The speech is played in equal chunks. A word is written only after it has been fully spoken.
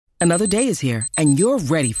Another day is here, and you're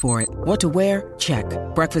ready for it. What to wear? Check.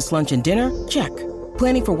 Breakfast, lunch, and dinner? Check.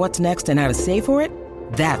 Planning for what's next and how to save for it?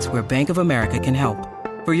 That's where Bank of America can help.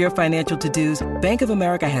 For your financial to-dos, Bank of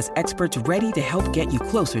America has experts ready to help get you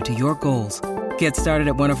closer to your goals. Get started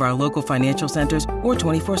at one of our local financial centers or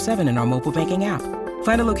 24/7 in our mobile banking app.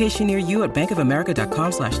 Find a location near you at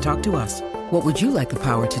bankofamerica.com/talktous. What would you like the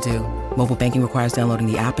power to do? Mobile banking requires downloading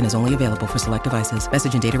the app and is only available for select devices.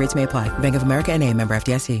 Message and data rates may apply. Bank of America N.A., member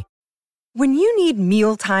FDIC. When you need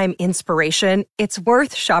mealtime inspiration, it's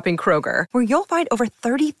worth shopping Kroger, where you'll find over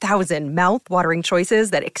 30,000 mouth-watering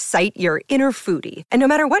choices that excite your inner foodie. And no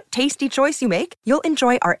matter what tasty choice you make, you'll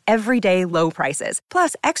enjoy our everyday low prices,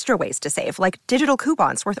 plus extra ways to save, like digital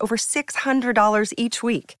coupons worth over $600 each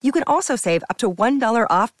week. You can also save up to $1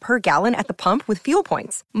 off per gallon at the pump with fuel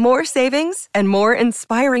points. More savings and more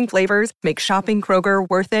inspiring flavors make shopping Kroger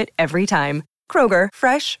worth it every time. Kroger,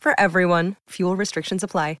 fresh for everyone. Fuel restrictions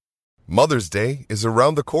apply. Mother's Day is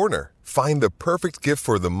around the corner. Find the perfect gift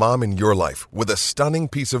for the mom in your life with a stunning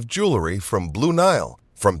piece of jewelry from Blue Nile.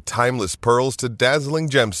 From timeless pearls to dazzling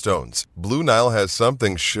gemstones, Blue Nile has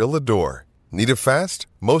something she'll adore. Need it fast?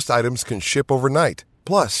 Most items can ship overnight.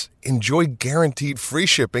 Plus, enjoy guaranteed free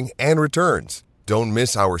shipping and returns. Don't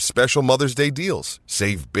miss our special Mother's Day deals.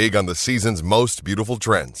 Save big on the season's most beautiful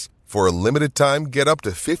trends. For a limited time, get up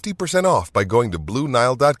to 50% off by going to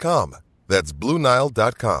BlueNile.com. That's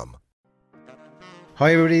BlueNile.com.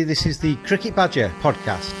 Hi everybody, this is the Cricket Badger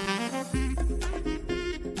podcast.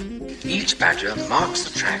 Each badger marks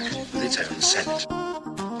the track with its own scent.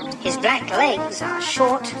 His black legs are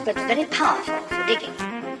short but very powerful for digging.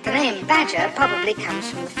 The name badger probably comes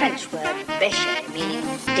from the French word bêcher, meaning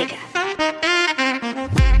digger.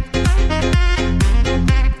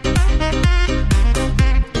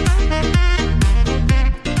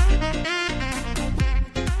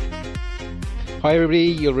 Hi everybody,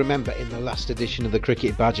 you'll remember in the last edition of the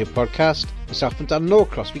Cricket Badger podcast, myself and Dan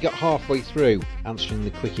Norcross, we got halfway through answering the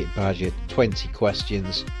Cricket Badger 20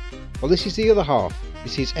 questions. Well, this is the other half.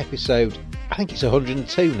 This is episode, I think it's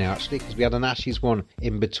 102 now actually, because we had an Ashes one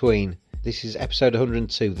in between. This is episode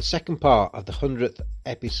 102, the second part of the 100th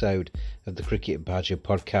episode of the Cricket Badger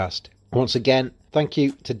podcast. Once again, thank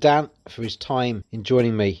you to Dan for his time in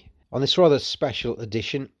joining me on this rather special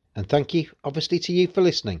edition, and thank you obviously to you for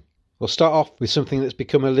listening. We'll start off with something that's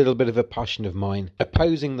become a little bit of a passion of mine,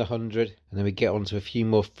 opposing the 100, and then we get on to a few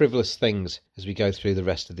more frivolous things as we go through the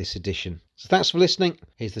rest of this edition. So thanks for listening.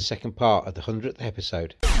 Here's the second part of the 100th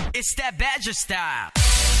episode. It's that Badger style.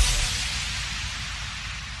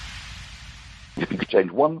 If you could change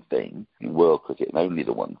one thing in world cricket, and only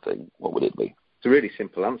the one thing, what would it be? It's a really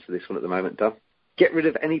simple answer, this one at the moment, Dan. Get rid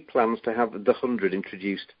of any plans to have the 100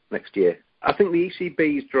 introduced next year. I think the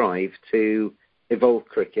ECB's drive to evolve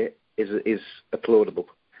cricket is applaudable.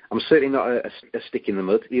 I'm certainly not a stick in the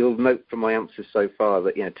mud. You'll note from my answers so far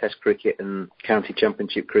that, Test cricket and county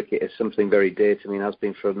championship cricket is something very dear to me and has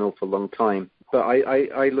been for an awful long time. But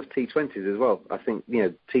I love T20s as well. I think,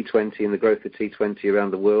 T20 and the growth of T20 around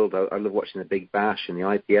the world. I love watching the Big Bash and the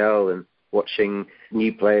IPL and watching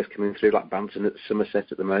new players coming through like Banton at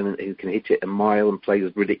Somerset at the moment who can hit it a mile and play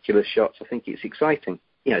with ridiculous shots. I think it's exciting.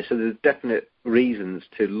 So there's definite reasons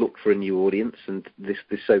to look for a new audience and this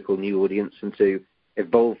so-called new audience and to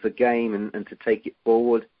evolve the game and to take it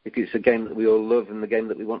forward because it's a game that we all love and the game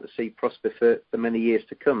that we want to see prosper for many years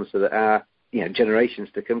to come so that our generations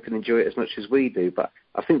to come can enjoy it as much as we do. But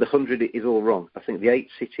I think the 100 is all wrong. I think the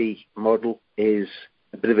 8-city model is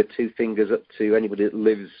a bit of a two fingers up to anybody that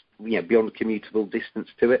lives beyond commutable distance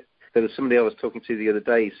to it. There was somebody I was talking to the other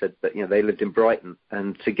day said that they lived in Brighton,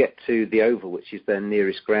 and to get to the Oval, which is their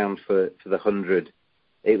nearest ground for the 100,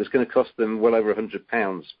 it was going to cost them well over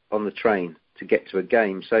 £100 on the train to get to a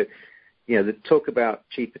game. So, the talk about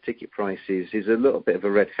cheaper ticket prices is a little bit of a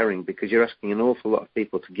red herring because you're asking an awful lot of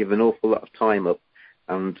people to give an awful lot of time up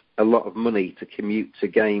and a lot of money to commute to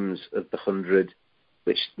games of the 100,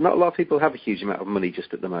 which not a lot of people have a huge amount of money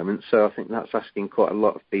just at the moment. So I think that's asking quite a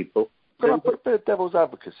lot of people. Can I put a bit of devil's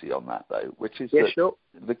advocacy on that, though, which is that sure.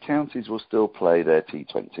 The counties will still play their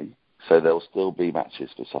T20, so there'll still be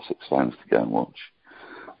matches for Sussex fans to go and watch,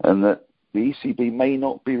 and that the ECB may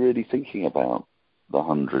not be really thinking about the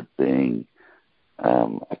 100 being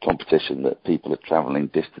a competition that people are travelling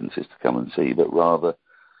distances to come and see, but rather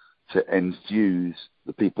to enthuse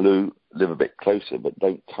the people who live a bit closer but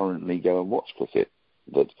don't currently go and watch cricket,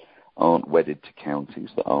 that aren't wedded to counties,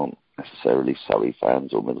 that aren't necessarily Surrey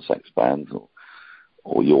fans or Middlesex fans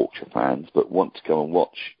or Yorkshire fans, but want to go and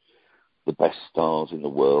watch the best stars in the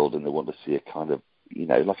world, and they want to see a kind of,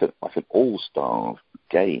 like an all-star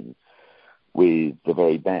game with the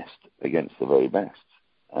very best against the very best.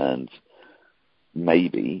 And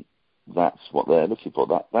maybe that's what they're looking for.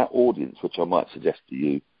 That audience, which I might suggest to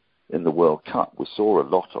you in the World Cup, we saw a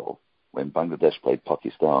lot of when Bangladesh played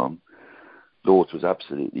Pakistan. Lord's was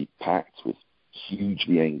absolutely packed with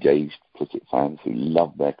hugely engaged cricket fans who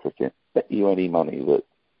love their cricket. Bet you any money that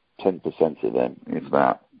 10% of them, if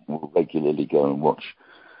that, will regularly go and watch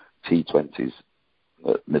T20s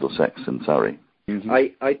at Middlesex and Surrey. Mm-hmm.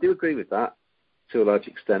 I do agree with that to a large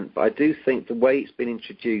extent, but I do think the way it's been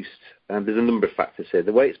introduced, and there's a number of factors here,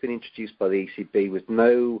 the way it's been introduced by the ECB with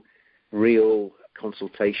no real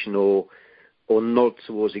consultation or nod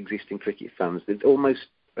towards existing cricket fans, there's almost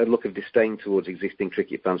a look of disdain towards existing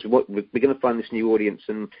cricket fans. We're going to find this new audience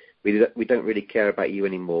and we don't really care about you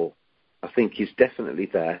anymore. I think is definitely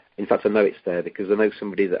there. In fact, I know it's there because I know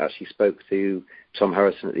somebody that actually spoke to Tom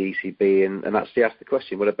Harrison at the ECB and actually asked the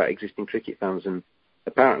question, what about existing cricket fans? And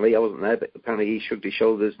apparently, I wasn't there, but apparently he shrugged his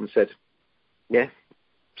shoulders and said, yeah,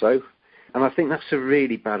 so. And I think that's a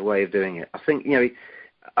really bad way of doing it. I think, as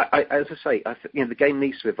I say, the game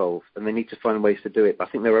needs to evolve and they need to find ways to do it. But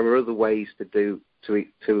I think there are other ways to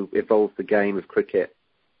evolve the game of cricket.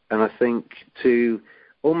 And I think to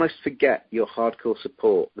almost forget your hardcore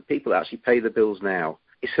support, the people that actually pay the bills now,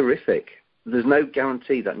 it's horrific. There's no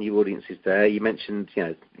guarantee that new audience is there. You mentioned,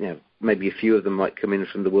 maybe a few of them might come in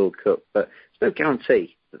from the World Cup, but there's no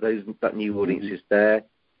guarantee that new audience is there.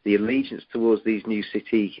 The allegiance towards these new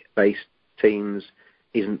city-based teams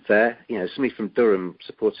isn't there. Somebody from Durham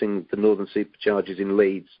supporting the Northern Superchargers in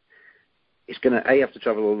Leeds, it's going to, A, have to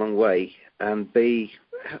travel a long way, and B,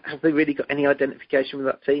 have they really got any identification with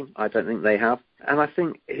that team? I don't think they have. And I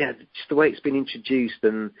think, just the way it's been introduced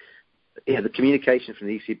and, the communication from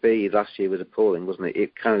the ECB last year was appalling, wasn't it?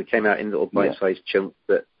 It kind of came out in little bite-sized chunks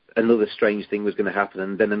that another strange thing was going to happen,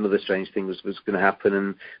 and then another strange thing was going to happen,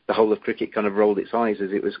 and the whole of cricket kind of rolled its eyes as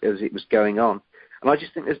it was going on. And I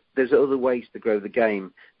just think there's other ways to grow the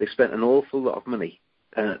game. They've spent an awful lot of money,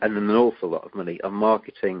 and an awful lot of money on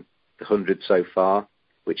marketing the 100 so far,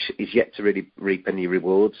 which is yet to really reap any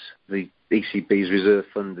rewards. The ECB's reserve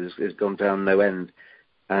fund has gone down no end.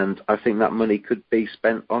 And I think that money could be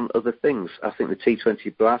spent on other things. I think the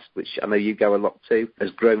T20 Blast, which I know you go a lot to, has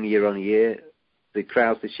grown year on year. The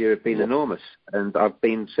crowds this year have been enormous. And I've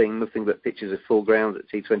been seeing nothing but pictures of full ground at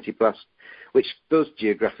T20 Blast, which does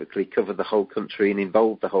geographically cover the whole country and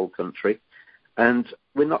involve the whole country. And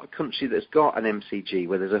we're not a country that's got an MCG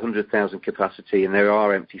where there's 100,000 capacity and there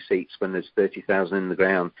are empty seats when there's 30,000 in the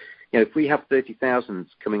ground. If we have 30,000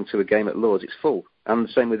 coming to a game at Lord's, it's full. And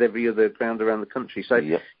the same with every other ground around the country. So,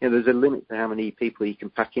 there's a limit to how many people you can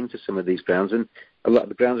pack into some of these grounds. And a lot of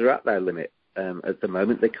the grounds are at their limit at the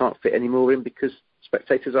moment. They can't fit any more in because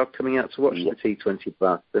spectators are coming out to watch the T20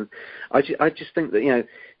 Blast. And I just think that,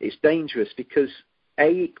 it's dangerous because,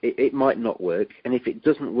 A, it might not work. And if it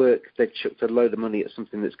doesn't work, they've chucked a load of money at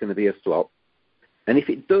something that's going to be a flop. And if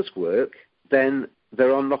it does work, then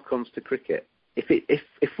there are knock-ons to cricket.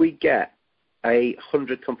 If we get a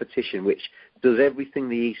 100 competition which does everything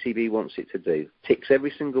the ECB wants it to do, ticks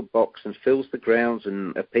every single box and fills the grounds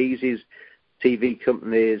and appeases TV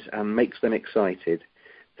companies and makes them excited,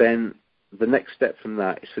 then the next step from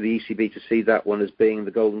that is for the ECB to see that one as being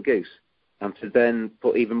the golden goose and to then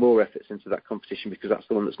put even more efforts into that competition because that's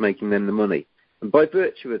the one that's making them the money. And by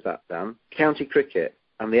virtue of that, Dan, county cricket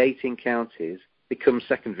and the 18 counties become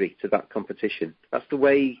secondary to that competition. That's the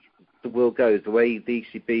way the world goes, the way the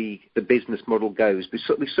ECB, the business model goes.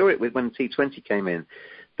 We saw it with when T20 came in.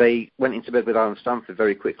 They went into bed with Alan Stanford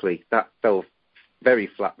very quickly. That fell very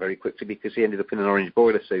flat very quickly because he ended up in an orange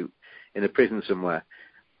boiler suit in a prison somewhere.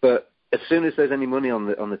 But as soon as there's any money on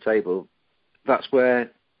the table, that's where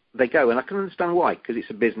they go. And I can understand why, because it's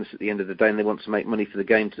a business at the end of the day and they want to make money for the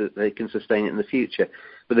game so that they can sustain it in the future.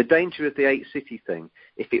 But the danger of the 8-city thing,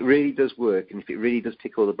 if it really does work and if it really does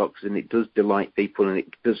tick all the boxes and it does delight people and it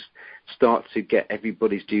does start to get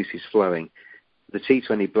everybody's juices flowing, the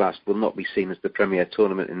T20 Blast will not be seen as the premier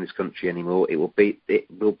tournament in this country anymore. It will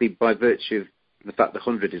be by virtue of the fact the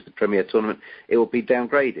 100 is the premier tournament, it will be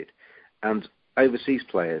downgraded. And overseas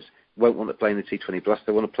players won't want to play in the T20 Blast,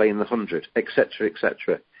 they want to play in the 100, etc.,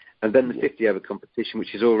 etc. And then the 50-over competition,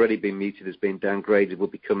 which has already been muted as being downgraded, will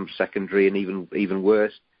become secondary and even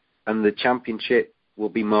worse. And the championship will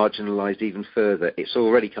be marginalised even further. It's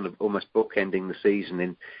already kind of almost bookending the season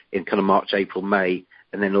in kind of March, April, May,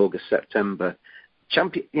 and then August, September.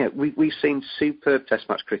 We've seen superb Test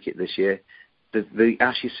match cricket this year. The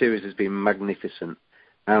Ashes series has been magnificent.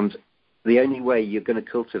 And the only way you're going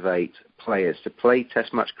to cultivate players to play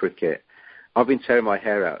Test match cricket, I've been tearing my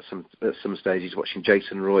hair out at some stages watching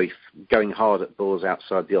Jason Roy going hard at balls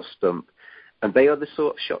outside the off stump. And they are the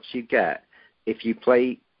sort of shots you get if you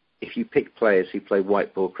pick players who play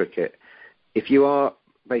white ball cricket, if you are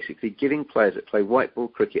basically giving players that play white ball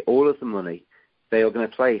cricket all of the money, they are going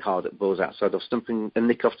to play hard at balls outside or stumping and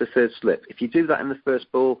nick off the third slip. If you do that in the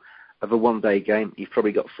first ball of a one-day game, you've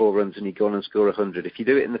probably got 4 runs and you go on and score 100. If you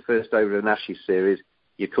do it in the first over of an Ashes series,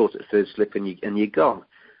 you're caught at third slip and you're gone.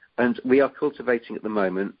 And we are cultivating at the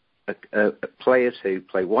moment players who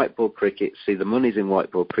play white ball cricket, see the monies in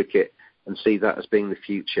white ball cricket, and see that as being the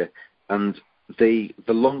future. And the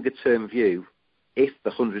longer-term view, if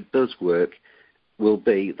the 100 does work, will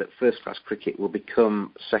be that first-class cricket will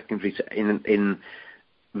become secondary to in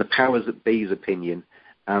the powers that be's opinion.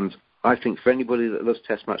 And I think for anybody that loves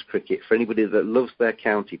Test match cricket, for anybody that loves their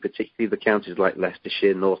county, particularly the counties like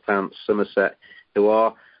Leicestershire, Northants, Somerset, who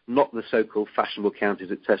are not the so-called fashionable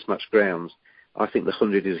counties at Test match grounds, I think the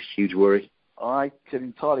 100 is a huge worry. I can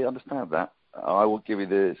entirely understand that. I will give you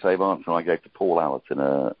the same answer I gave to Paul Allerton,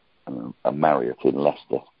 a Marriott in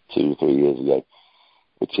Leicester 2 or 3 years ago,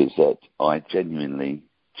 which is that I genuinely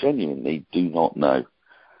do not know.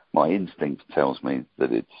 My instinct tells me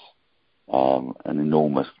that it's an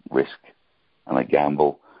enormous risk and a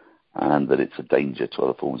gamble, and that it's a danger to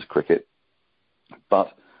other forms of cricket.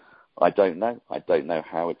 But I don't know. I don't know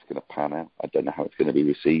how it's going to pan out. I don't know how it's going to be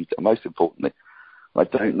received. And most importantly, I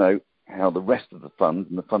don't know how the rest of the funds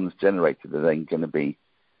and the funds generated are then going to be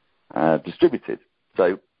distributed.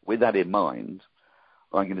 So with that in mind,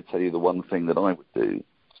 I'm going to tell you the one thing that I would do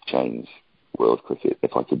to change world cricket,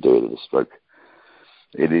 if I could do it at a stroke.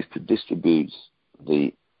 It is to distribute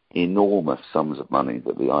the enormous sums of money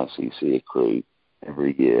that the ICC accrue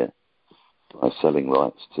every year by selling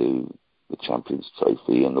rights to the Champions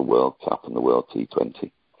Trophy and the World Cup and the World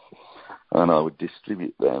T20. And I would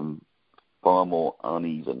distribute them far more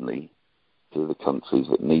unevenly to the countries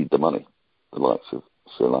that need the money, the likes of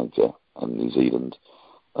Sri Lanka and New Zealand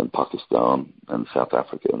and Pakistan and South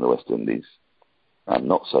Africa and the West Indies, and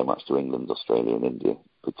not so much to England, Australia and India,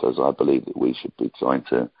 because I believe that we should be trying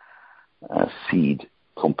to seed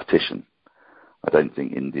competition. I don't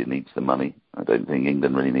think India needs the money. I don't think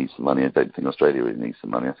England really needs the money. I don't think Australia really needs the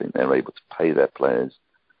money. I think they're able to pay their players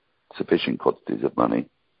sufficient quantities of money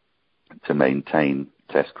to maintain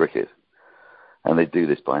Test cricket. And they do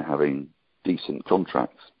this by having decent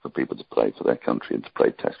contracts for people to play for their country and to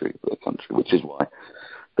play Test cricket for their country, which is why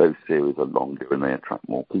those series are longer and they attract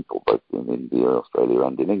more people, both in India, Australia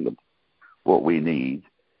and in England. What we need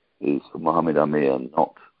is for Mohammad Amir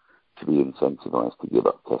not to be incentivised to give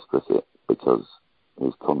up Test cricket because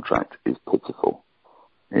his contract is pitiful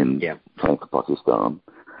in playing for Pakistan,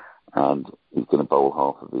 and he's going to bowl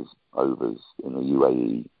half of his overs in the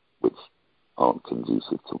UAE, which aren't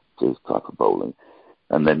conducive to his type of bowling,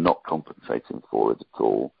 and they're not compensating for it at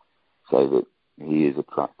all, so that he is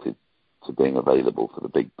attracted to being available for the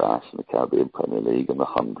Big Bash and the Caribbean Premier League and the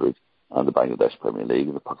 100 and the Bangladesh Premier League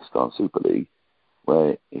and the Pakistan Super League,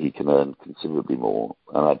 where he can earn considerably more.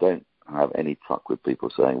 And I don't have any truck with people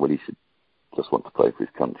saying, well, he should just want to play for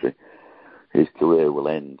his country. His career will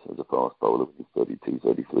end as a fast bowler when he's 32,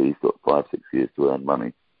 33. He's got 5-6 years to earn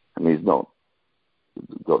money, and he's not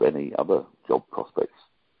got any other job prospects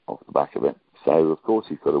off the back of it. So, of course,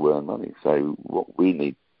 he's got to earn money. So what we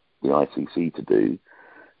need the ICC to do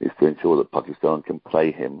is to ensure that Pakistan can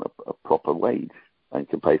pay him a proper wage and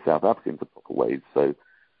can pay South Africans a proper wage, so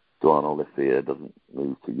Duan Olivier doesn't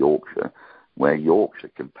move to Yorkshire, where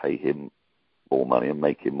Yorkshire can pay him more money and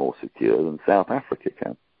make him more secure than South Africa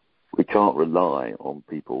can. We can't rely on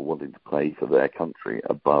people wanting to play for their country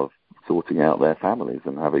above sorting out their families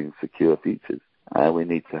and having secure futures. We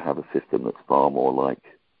need to have a system that's far more like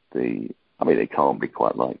it can't be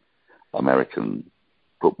quite like American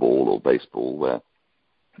football or baseball where,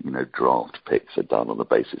 draft picks are done on the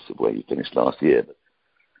basis of where you finished last year. But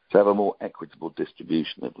to have a more equitable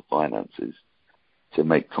distribution of the finances to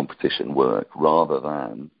make competition work, rather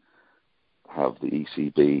than have the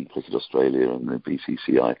ECB, Cricket Australia and the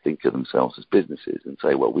BCCI think of themselves as businesses and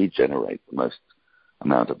say, well, we generate the most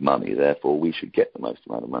amount of money, therefore we should get the most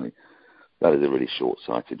amount of money. That is a really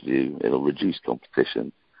short-sighted view. It'll reduce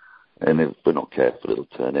competition, and if we're not careful, it'll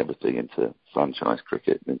turn everything into franchise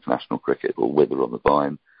cricket. International cricket will wither on the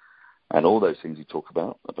vine. And all those things you talk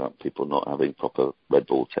about people not having proper red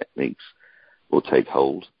ball techniques, will take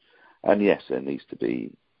hold. And yes, there needs to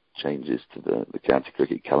be changes to the county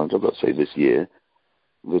cricket calendar. I've got to say this year,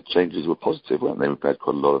 the changes were positive, weren't they? We've had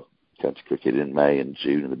quite a lot of county cricket in May and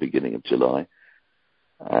June and the beginning of July.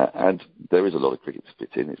 And there is a lot of cricket to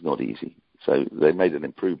fit in. It's not easy. So they made an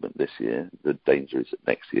improvement this year. The danger is that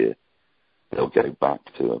next year they'll go back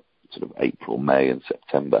to a sort of April, May and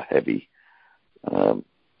September heavy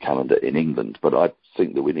calendar in England. But I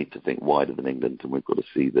think that we need to think wider than England, and we've got to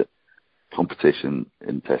see that competition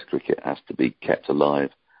in Test cricket has to be kept alive.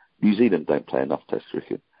 New Zealand don't play enough Test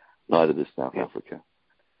cricket, neither does South Africa.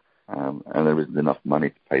 And there isn't enough money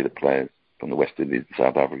to pay the players from the West Indies,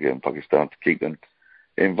 South Africa and Pakistan to keep them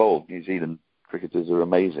involved. New Zealand cricketers are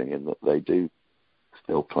amazing in that they do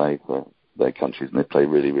still play for their countries, and they play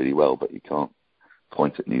really, really well, but you can't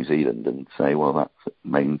point at New Zealand and say, well, that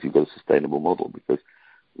means you've got a sustainable model, because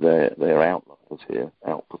they're outliers here,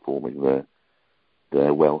 outperforming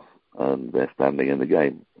their wealth and their standing in the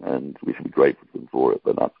game, and we should be grateful to them for it,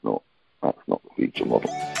 but that's not the future model.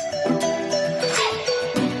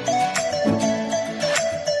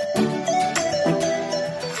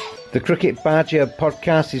 The Cricket Badger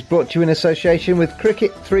podcast is brought to you in association with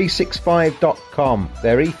Cricket365.com.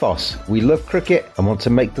 Their ethos: we love cricket and want to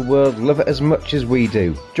make the world love it as much as we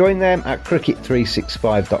do. Join them at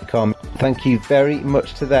Cricket365.com. Thank you very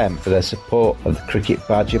much to them for their support of the Cricket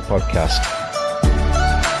Badger podcast.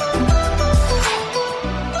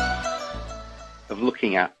 Of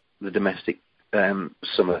looking at the domestic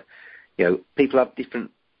summer, people have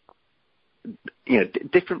different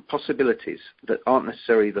possibilities that aren't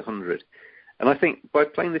necessarily the 100. And I think by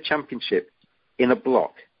playing the championship in a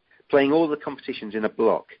block, playing all the competitions in a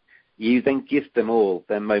block, you then give them all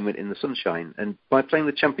their moment in the sunshine. And by playing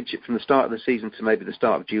the championship from the start of the season to maybe the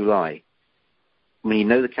start of July, when you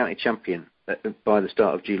know the county champion by the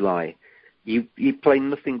start of July, you play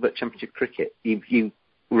nothing but championship cricket. You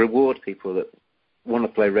reward people that want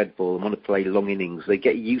to play red ball and want to play long innings. They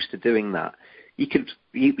get used to doing that. You could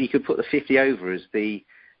put the 50 over as the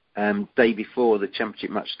day before the championship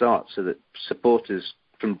match starts, so that supporters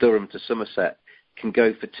from Durham to Somerset can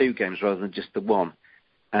go for 2 games rather than just the one,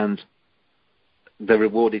 and they're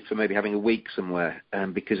rewarded for maybe having a week somewhere,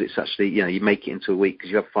 because it's actually, you make it into a week because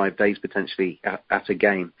you have 5 days potentially at a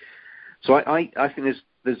game. So I think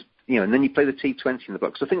there's and then you play the T20 in the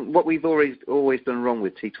box. So I think what we've always done wrong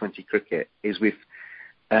with T20 cricket is we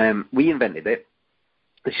invented it.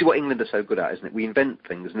 This is what England are so good at, isn't it? We invent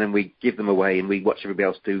things and then we give them away and we watch everybody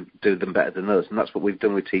else do them better than us. And that's what we've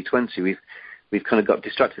done with T20. We've kind of got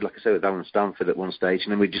distracted, like I said, with Alan Stanford at one stage,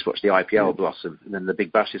 and then we just watched the IPL blossom, and then the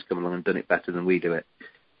Big Bash has come along and done it better than we do it.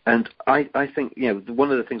 And I think,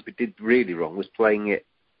 one of the things we did really wrong was playing it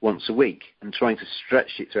once a week and trying to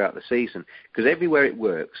stretch it throughout the season, because everywhere it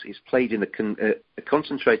works, it's played in a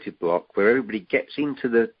concentrated block where everybody gets into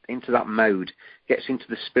that mode, gets into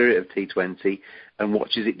the spirit of T20 and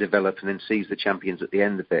watches it develop and then sees the champions at the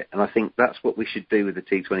end of it. And I think that's what we should do with the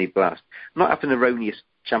T20 Blast. Not have an erroneous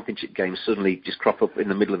championship game suddenly just crop up in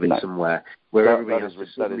the middle of it somewhere where everybody has to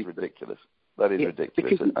that is ridiculous. That is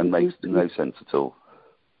ridiculous and makes no sense at all.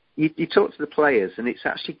 You talk to the players and it's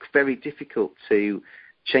actually very difficult to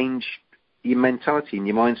change your mentality and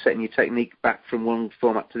your mindset and your technique back from one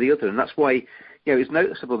format to the other. And that's why, it's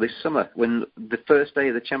noticeable this summer when the first day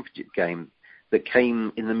of the championship game that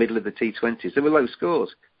came in the middle of the T20s, there were low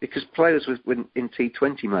scores because players were in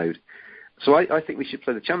T20 mode. So I think we should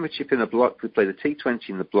play the championship in a block, we play the T20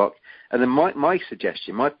 in the block, and then my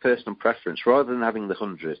suggestion, my personal preference, rather than having the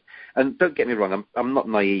 100, and don't get me wrong, I'm not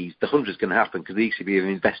naive, the 100 is going to happen because the ECB have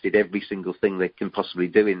invested every single thing they can possibly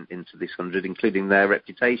do into this 100, including their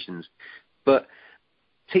reputations. But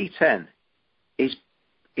T10 is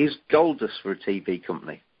gold dust for a TV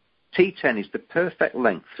company. T10 is the perfect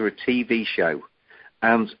length for a TV show,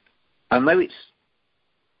 and I know it's,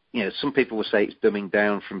 some people will say it's dumbing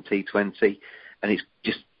down from T20 and it's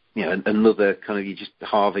just, another kind of, you're just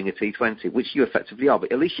halving a T20, which you effectively are,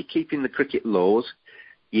 but at least you're keeping the cricket laws.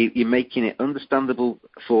 You're making it understandable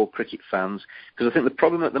for cricket fans, because I think the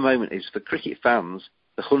problem at the moment is for cricket fans,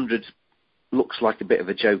 the 100 looks like a bit of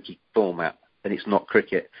a jokey format and it's not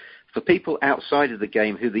cricket. For people outside of the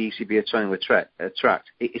game who the ECB are trying to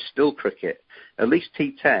attract, it is still cricket. At least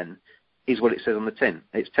T10 is what it says on the tin.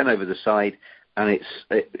 It's 10 over the side, and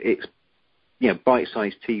it's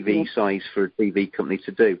bite-sized TV size for a TV company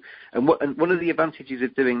to do. And one of the advantages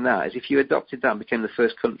of doing that is if you adopted that and became the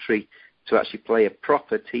first country to actually play a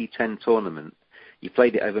proper T10 tournament, you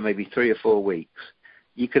played it over maybe 3 or 4 weeks,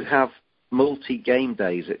 you could have multi-game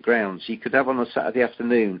days at grounds. You could have on a Saturday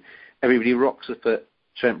afternoon, everybody rocks up at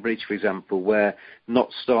Trent Bridge, for example, where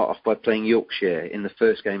Notts start off by playing Yorkshire in the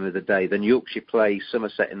first game of the day, then Yorkshire play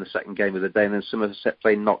Somerset in the second game of the day, and then Somerset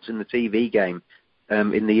play Notts in the TV game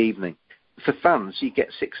in the evening. For fans, you get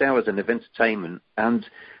 6 hours of entertainment, and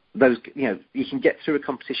those, you can get through a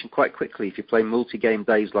competition quite quickly if you play multi-game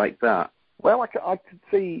days like that. Well, I can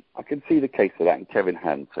see the case for that, and Kevin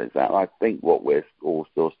Hand says that. I think what we're all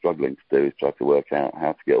still struggling to do is try to work out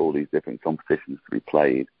how to get all these different competitions to be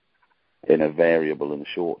played in a variable and a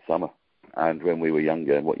short summer. And when we were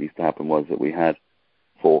younger, what used to happen was that we had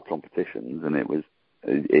 4 competitions, and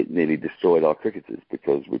it nearly destroyed our cricketers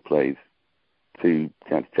because we played 2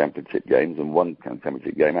 county championship games, and 1 county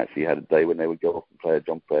championship game actually had a day when they would go off and play a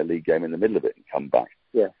John Player League game in the middle of it and come back.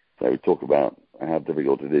 Yeah. So we talk about how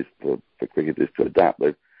difficult it is for cricketers to adapt.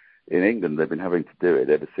 Though in England, they've been having to do it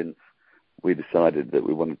ever since we decided that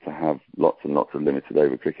we wanted to have lots and lots of limited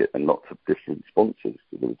over cricket and lots of different sponsors.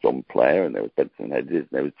 There was John Player, and there was Benson and Hedges, and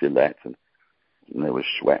there was Gillette, and there was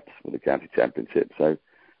Schweppes for the county championship. So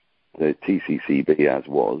the TCCB, as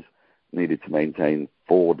was, needed to maintain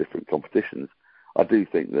 4 different competitions. I do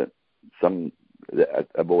think that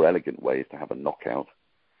a more elegant way is to have a knockout.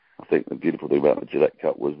 I think the beautiful thing about the Gillette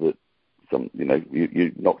Cup was that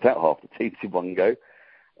you knocked out half the teams in one go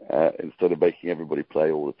instead of making everybody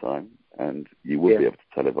play all the time, and you would be able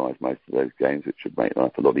to televise most of those games, which would make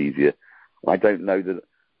life a lot easier. I don't know that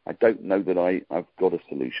I've got a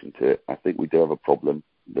solution to it. I think we do have a problem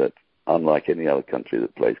that, unlike any other country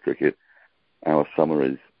that plays cricket, our summer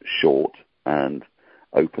is short and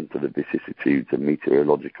open to the vicissitudes of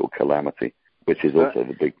meteorological calamity, which is also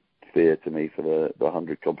the big fear to me for the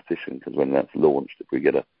 100 competition, because when that's launched, if we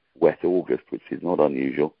get a wet August, which is not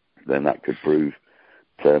unusual, then that could prove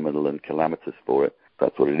terminal and calamitous for it.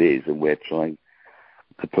 That's what it is, and we're trying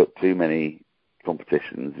to put too many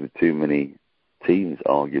competitions with too many teams,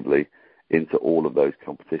 arguably, into all of those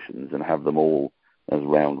competitions and have them all as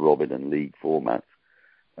round-robin and league formats,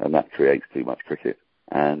 and that creates too much cricket.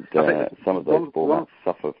 And some of those formats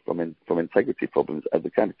suffer from integrity problems, as the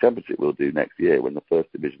county championship will do next year when the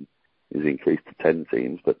first division is increased to 10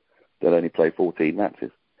 teams, but they'll only play 14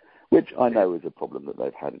 matches, which I know is a problem that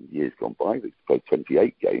they've had in years gone by. They've played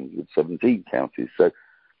 28 games with 17 counties. So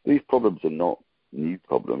these problems are not new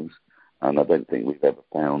problems, and I don't think we've ever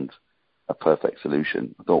found a perfect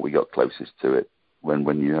solution. I thought we got closest to it when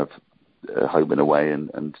you have home and away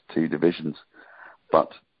and 2 divisions.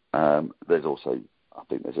 But there's also, I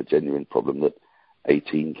think there's a genuine problem that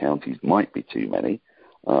 18 counties might be too many.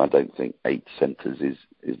 I don't think 8 centres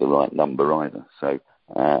is the right number either. So,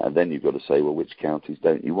 and then you've got to say, well, which counties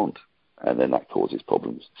don't you want? And then that causes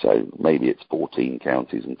problems. So maybe it's 14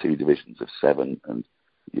 counties and 2 divisions of 7, and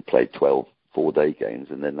you play 12 4-day games,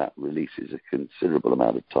 and then that releases a considerable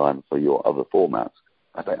amount of time for your other formats.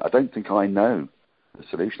 I don't think I know the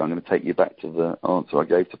solution. I'm going to take you back to the answer I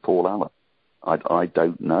gave to Paul Allen. I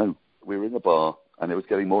don't know. We were in the bar, and it was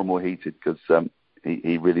getting more and more heated because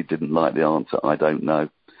he really didn't like the answer, I don't know,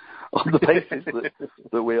 on the basis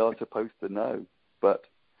that we are supposed to know. But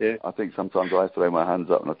I think sometimes I throw my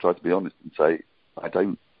hands up and I try to be honest and say, I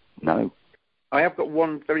don't know. I have got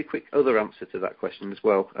one very quick other answer to that question as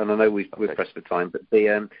well, and I know we're pressed for time, but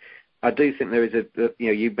I do think there is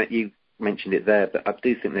you mentioned it there, but I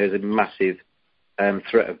do think there is a massive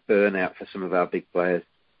threat of burnout for some of our big players,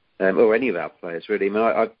 or any of our players really. I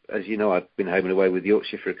mean, as you know, I've been home and away with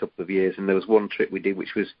Yorkshire for a couple of years, and there was one trip we did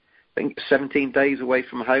which was, I think, 17 days away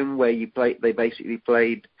from home, where they basically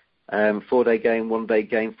played 4-day game, 1-day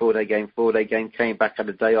game, 4-day game, 4-day game, came back, had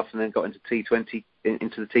a day off, and then got into the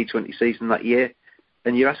T20 season that year.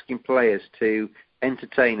 And you're asking players to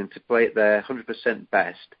entertain and to play at their 100%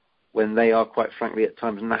 best when they are, quite frankly, at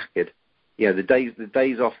times knackered. You know, the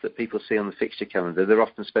days off that people see on the fixture calendar, they're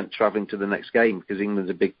often spent travelling to the next game because England's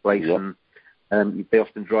a big place, and they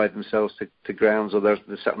often drive themselves to grounds, or they're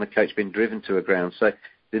sat on the coach being driven to a ground. So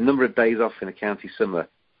the number of days off in a county summer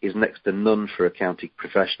is next to none for a county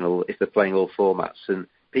professional if they're playing all formats. And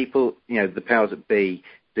people, the powers that be,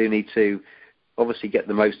 do need to obviously get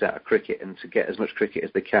the most out of cricket and to get as much cricket as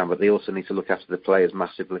they can, but they also need to look after the players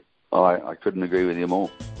massively. I couldn't agree with you more.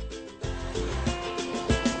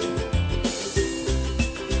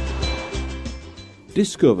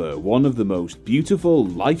 Discover one of the most beautiful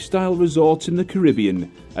lifestyle resorts in the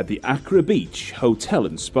Caribbean at the Accra Beach Hotel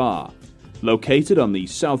and Spa. Located on the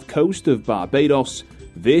south coast of Barbados,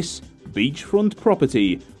 this beachfront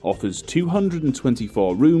property offers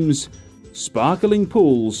 224 rooms, sparkling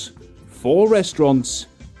pools, 4 restaurants,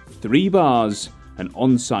 3 bars, an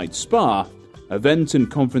on-site spa, event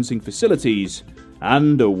and conferencing facilities,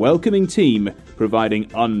 and a welcoming team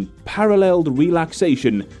providing unparalleled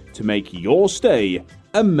relaxation to make your stay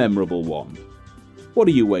a memorable one. What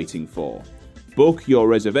are you waiting for? Book your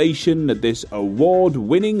reservation at this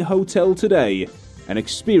award-winning hotel today and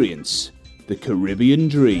experience the Caribbean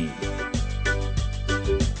dream.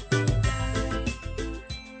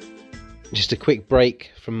 Just a quick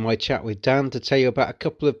break from my chat with Dan to tell you about a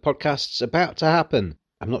couple of podcasts about to happen.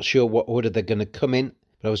 I'm not sure what order they're going to come in,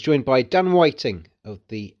 but I was joined by Dan Whiting of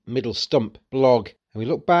the Middle Stump blog, and we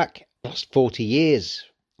look back the last 40 years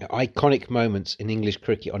iconic moments in English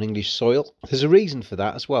cricket on English soil. There's a reason for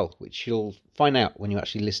that as well, which you'll find out when you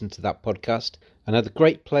actually listen to that podcast. And I had the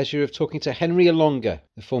great pleasure of talking to Henry Olonga,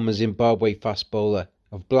 the former Zimbabwe fast bowler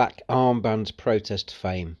of black armband protest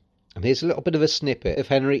fame. And here's a little bit of a snippet of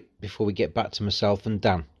Henry before we get back to myself and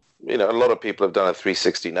Dan. A lot of people have done a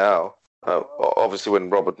 360 now. Obviously, when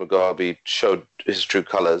Robert Mugabe showed his true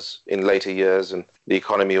colours in later years and the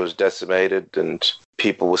economy was decimated and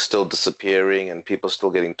people were still disappearing and people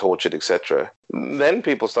still getting tortured, etc., then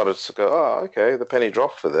people started to go, oh, okay, the penny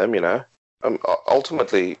dropped for them,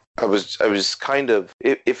 Ultimately, I was kind of,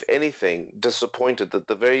 if anything, disappointed that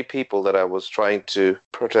the very people that I was trying to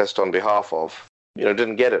protest on behalf of,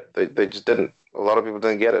 didn't get it. They just didn't. A lot of people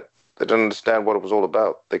didn't get it. They didn't understand what it was all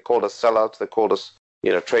about. They called us sellouts. They called us,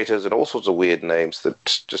 traitors and all sorts of weird names that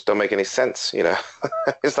just don't make any sense.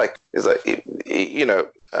 It's like, who's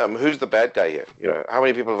the bad guy here? How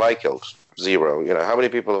many people have I killed? 0. How many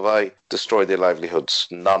people have I destroyed their livelihoods?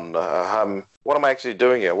 None. What am I actually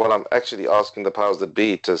doing here? Well, I'm actually asking the powers that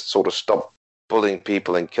be to sort of stop bullying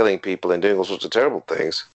people and killing people and doing all sorts of terrible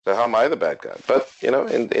things. So how am I the bad guy? But in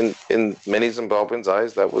many Zimbabweans'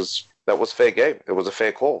 eyes, that was fair game. It was a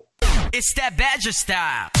fair call. It's that Badger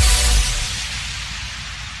style.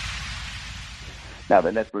 Now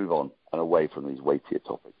then, let's move on and away from these weightier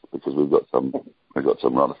topics because we've got some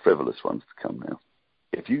rather frivolous ones to come now.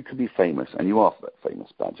 If you could be famous, and you are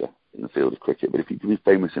famous, Badger, in the field of cricket, but if you could be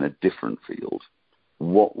famous in a different field,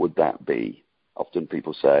 what would that be? Often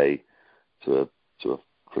people say to a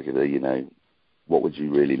cricketer, what would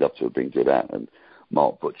you really love to have been good at? And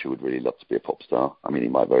Mark Butcher would really love to be a pop star. I mean, he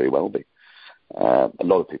might very well be. A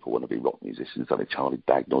lot of people want to be rock musicians. I think Charlie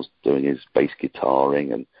Bagnall's doing his bass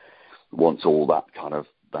guitaring and wants all that kind of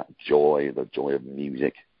that joy, the joy of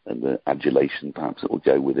music and the adulation perhaps that will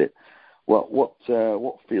go with it. What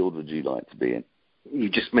field would you like to be in? You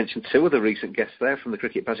just mentioned 2 of the recent guests there from the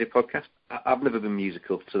Cricket Badger podcast. I've never been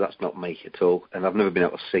musical, so that's not me at all. And I've never been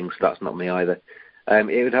able to sing, so that's not me either.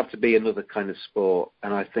 It would have to be another kind of sport.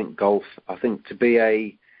 And I think golf. I think to be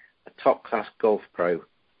a top-class golf pro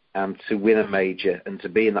and to win a major and to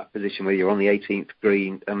be in that position where you're on the 18th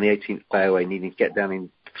green and the 18th fairway needing to get down in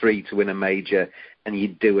 3 to win a major and you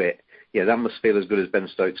do it. Yeah, that must feel as good as Ben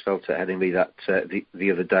Stokes felt at Headingley that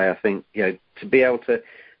the other day. I think to be able to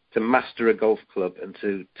master a golf club and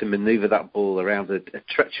to manoeuvre that ball around a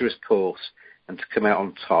treacherous course and to come out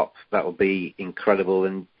on top, that will be incredible.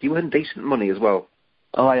 And you earn decent money as well.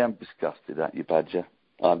 I am disgusted at you, Badger.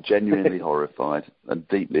 I'm genuinely horrified and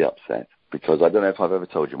deeply upset because I don't know if I've ever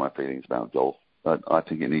told you my feelings about golf, but I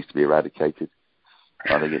think it needs to be eradicated.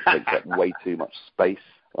 I think it takes up way too much space.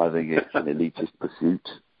 I think it's an elitist pursuit.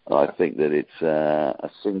 I think that it's a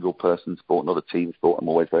single-person sport, not a team sport. I'm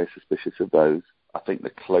always very suspicious of those. I think the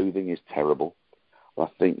clothing is terrible. I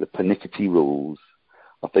think the pernickety rules.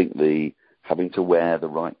 I think the having to wear the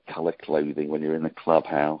right colour clothing when you're in the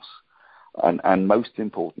clubhouse. And most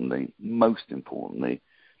importantly,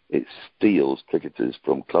 it steals cricketers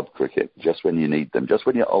from club cricket just when you need them. Just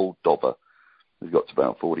when your old dobber has got to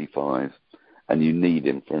about 45 and you need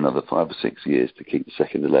him for another 5 or 6 years to keep the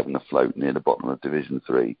second 11 afloat near the bottom of Division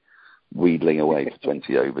 3, wheedling away for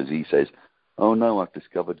 20 overs, he says, oh no, I've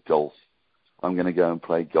discovered golf. I'm going to go and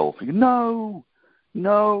play golf. You go,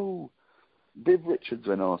 no. Viv Richards,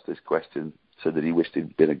 when asked this question, said that he wished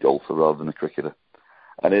he'd been a golfer rather than a cricketer.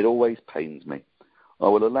 And it always pains me. I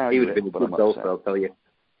will allow you. He would have been a good golfer, I'll tell you.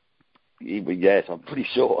 Yes, I'm pretty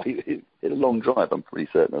sure. He hit a long drive, I'm pretty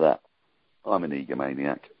certain of that. I'm an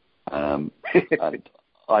egomaniac. And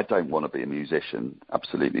I don't want to be a musician,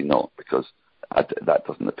 absolutely not, because that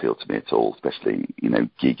doesn't appeal to me at all, especially,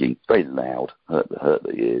 gigging, very loud, hurt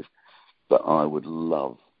the ears. But I would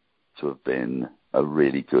love to have been a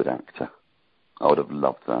really good actor. I would have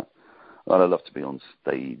loved that. I'd have loved to be on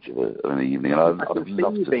stage of an evening. And I'd have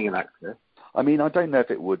loved to being an actor. I mean, I don't know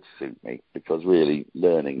if it would suit me, because really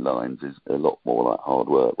learning lines is a lot more like hard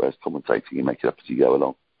work, whereas commentating, you make it up as you go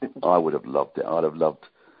along. I would have loved it. I'd have loved a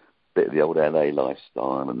bit of the old LA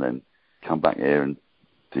lifestyle and then come back here and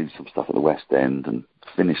do some stuff at the West End and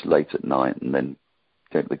finish late at night and then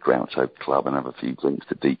go to the Groucho Club and have a few drinks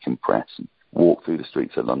to decompress and walk through the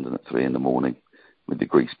streets of London at 3 a.m. with the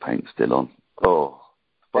grease paint still on. Oh,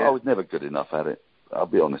 but yeah. I was never good enough at it. I'll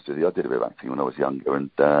be honest with you. I did a bit of acting when I was younger, and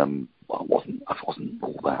I wasn't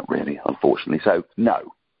all that really, unfortunately. So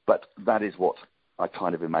no, but that is what I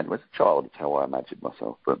kind of imagined. As a child, it's how I imagined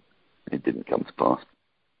myself, but it didn't come to pass.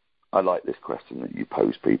 I like this question that you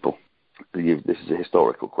pose, people. This is a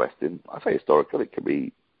historical question. I say historical. It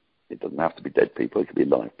doesn't have to be dead people. It could be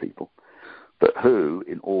live people. But who,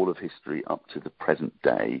 in all of history up to the present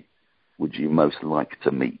day, would you most like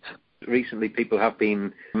to meet? Recently, people have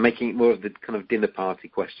been making it more of the kind of dinner party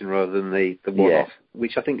question rather than the one-off,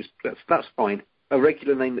 which I think that's fine. A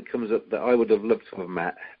regular name that comes up that I would have loved to have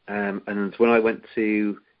met, and when I went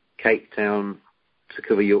to Cape Town to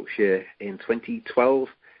cover Yorkshire in 2012,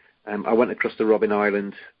 I went across to Robben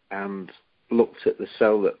Island and looked at the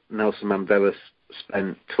cell that Nelson Mandela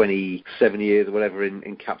spent 27 years or whatever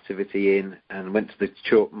in captivity in, and went to the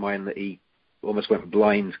chalk mine that he almost went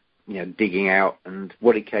blind, digging out, and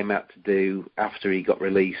what he came out to do after he got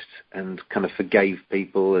released, and kind of forgave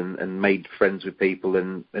people and made friends with people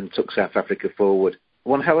and took South Africa forward.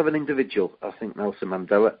 One hell of an individual, I think, Nelson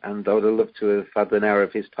Mandela, and I would have loved to have had an hour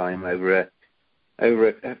of his time over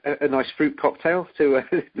a nice fruit cocktail to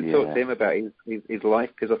talk to him about his life,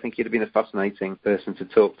 because I think he'd have been a fascinating person to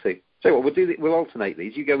talk to. So what we'll alternate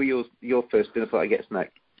these. You go with your first dinner party guest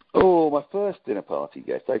next. Oh, my first dinner party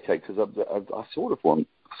guest. Okay, because I sort of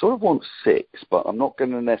want 6, but I'm not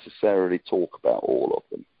going to necessarily talk about all of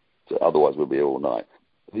them. So otherwise, we'll be all night.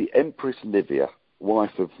 The Empress Livia,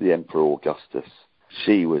 wife of the Emperor Augustus.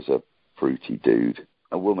 She was a fruity dude,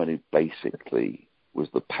 a woman who basically was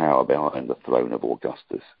the power behind the throne of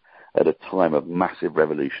Augustus at a time of massive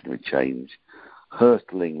revolutionary change,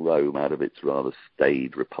 hurtling Rome out of its rather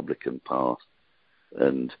staid republican past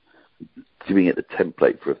and giving it the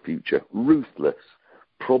template for a future. Ruthless,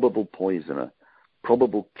 probable poisoner,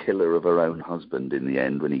 probable killer of her own husband in the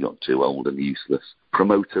end when he got too old and useless,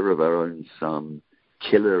 promoter of her own son,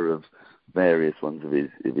 killer of various ones of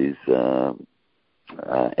his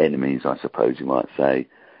enemies, I suppose you might say,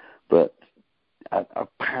 but a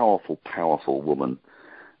powerful, powerful woman,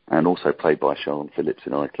 and also played by Sian Phillips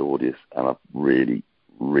in I, Claudius, and I really,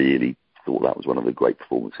 really thought that was one of the great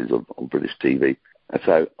performances on British TV. And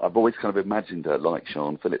so I've always kind of imagined her like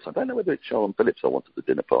Sian Phillips. I don't know whether it's Sian Phillips I want at the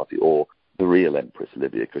dinner party or the real Empress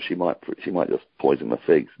Livia, because she might just poison my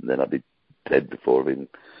figs, and then I'd be dead before I've even,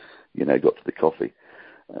 got to the coffee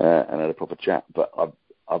and had a proper chat. But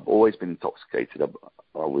I've always been intoxicated.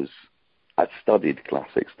 I'd studied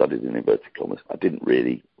classics, studied in inverted commas. I didn't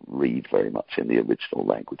really read very much in the original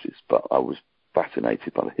languages, but I was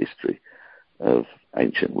fascinated by the history of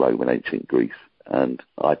ancient Rome and ancient Greece. And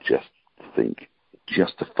I just think,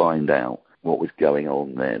 just to find out what was going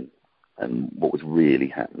on then and what was really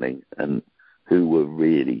happening and who were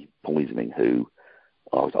really poisoning who,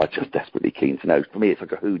 I was just desperately keen to know. For me, it's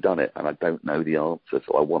like a whodunit, and I don't know the answer,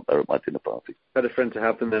 so I want her at my dinner party. I had a friend to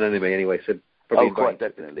have them then anyway, so... quite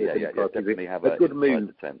definitely, definitely have a good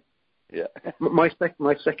mood. Yeah. My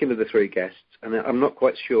second of the 3 guests, and I'm not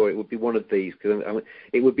quite sure it would be one of these, because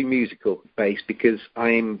it would be musical based, because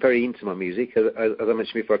I'm very into my music. As I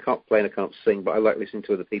mentioned before, I can't play and I can't sing, but I like listening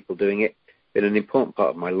to other people doing it. It's been an important part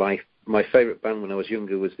of my life. My favourite band when I was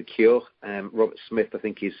younger was The Cure. Robert Smith, I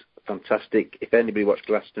think, is fantastic. If anybody watched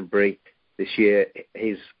Glastonbury this year,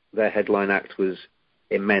 their headline act was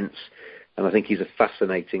immense. And I think he's a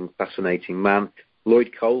fascinating man.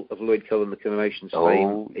 Lloyd Cole of Lloyd Cole and the Commotions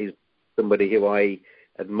fame is somebody who I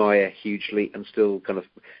admire hugely, and still kind of...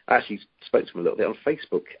 I actually spoke to him a little bit on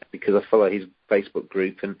Facebook because I follow his Facebook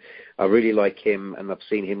group, and I really like him, and I've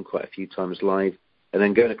seen him quite a few times live. And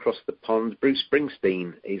then going across the pond, Bruce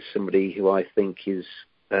Springsteen is somebody who I think is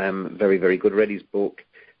very, very good. Read his book,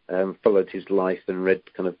 followed his life, and read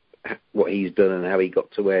kind of what he's done and how he got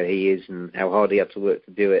to where he is and how hard he had to work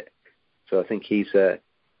to do it. So I think he's a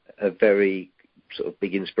very sort of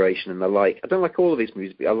big inspiration, and I don't like all of his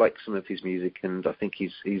music, but I like some of his music, and I think he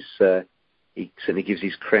certainly gives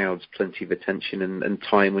his crowds plenty of attention and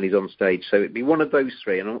time when he's on stage. So it'd be one of those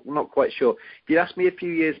 3, and I'm not quite sure. If you'd asked me a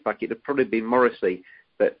few years back, it'd have probably been Morrissey,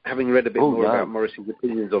 but having read a bit more about Morrissey's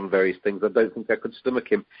opinions on various things, I don't think I could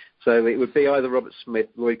stomach him. So it would be either Robert Smith,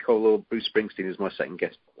 Lloyd Cole, or Bruce Springsteen as my second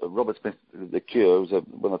guest. Robert Smith, The Cure, was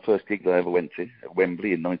one of the first gigs I ever went to at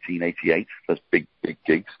Wembley in 1988. Those big, big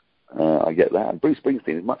gigs. I get that. And Bruce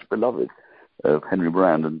Springsteen is much beloved of Henry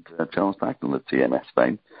Brand and Charles Tacknell of TMS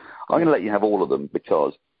fame. I'm going to let you have all of them,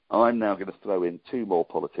 because I'm now going to throw in 2 more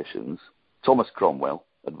politicians. Thomas Cromwell,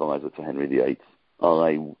 advisor to Henry VIII.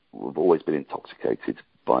 I've always been intoxicated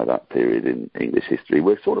by that period in English history.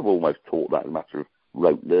 We're sort of almost taught that as a matter of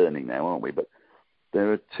rote learning now, aren't we? But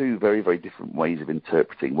there are 2 very, very different ways of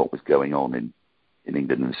interpreting what was going on in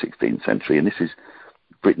England in the 16th century. And this is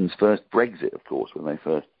Britain's first Brexit, of course, when they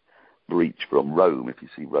first breached from Rome, if you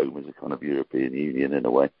see Rome as a kind of European Union in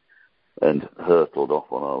a way, and hurtled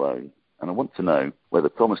off on our own. And I want to know whether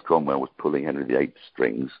Thomas Cromwell was pulling Henry VIII's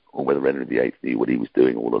strings, or whether Henry VIII knew what he was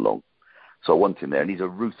doing all along. So I want him there. And he's a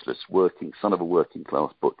ruthless son of a working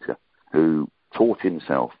class butcher who taught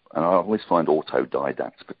himself, and I always find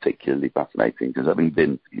autodidacts particularly fascinating because having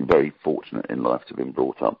been very fortunate in life to have been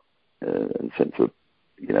brought up and sent to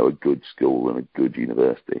a good school and a good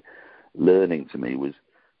university, learning to me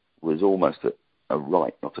was almost a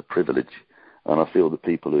right, not a privilege. And I feel the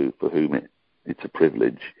people for whom it's a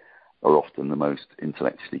privilege are often the most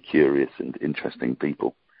intellectually curious and interesting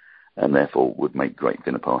people, and therefore would make great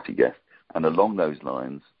dinner party guests. And along those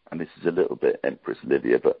lines, and this is a little bit Empress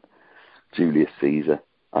Olivia, but Julius Caesar,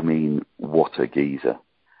 I mean, what a geezer.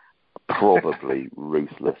 Probably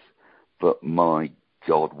ruthless, but my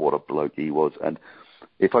God, what a bloke he was. And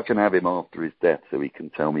if I can have him after his death so he can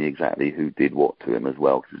tell me exactly who did what to him as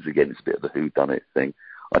well, because again, it's a bit of the whodunit thing.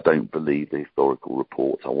 I don't believe the historical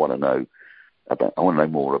reports. I want to know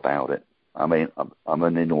more about it. I mean, I'm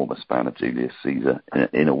an enormous fan of Julius Caesar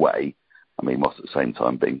in a way. I mean, whilst at the same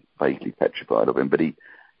time being vaguely petrified of him, but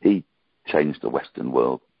he changed the Western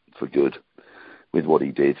world for good with what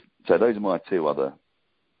he did. So those are my two other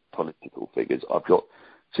political figures. I've got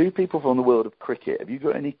two people from the world of cricket. Have you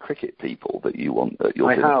got any cricket people that you want at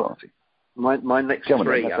your dinner party? My next Go on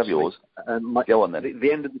three, then, let's have yours. Go on then.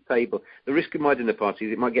 The end of the table. The risk of my dinner party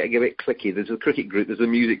is it might get a bit clicky. There's a cricket group, there's a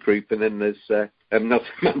music group, and then there's Nelson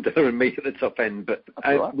Mandela and me at the top end. But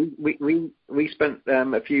we spent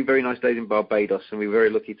a few very nice days in Barbados, and we were very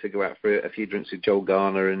lucky to go out for a few drinks with Joel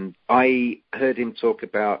Garner. And I heard him talk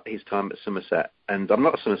about his time at Somerset. And I'm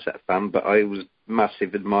not a Somerset fan, but I was a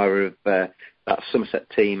massive admirer of that Somerset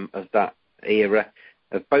team of that era,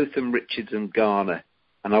 of Botham, Richards and Garner.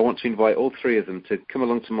 And I want to invite all three of them to come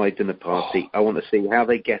along to my dinner party. I want to see how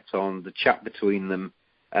they get on, the chat between them.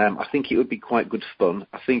 I think it would be quite good fun.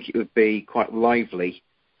 I think it would be quite lively.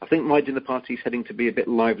 I think my dinner party is heading to be a bit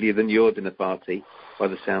livelier than your dinner party, by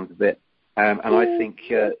the sound of it. And I think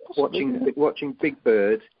watching Big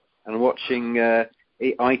Bird and watching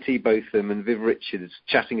I.T. Botham and Viv Richards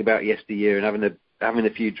chatting about yesteryear and having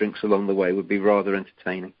a few drinks along the way would be rather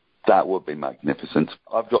entertaining. That would be magnificent.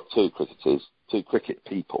 I've got two cricket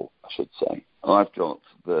people, I should say. I've got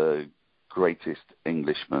the greatest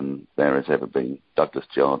Englishman there has ever been, Douglas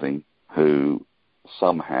Jardine, who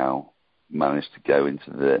somehow managed to go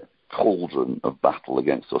into the cauldron of battle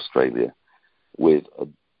against Australia with a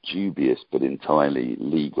dubious but entirely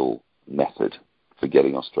legal method for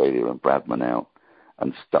getting Australia and Bradman out,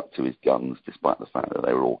 and stuck to his guns despite the fact that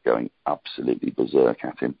they were all going absolutely berserk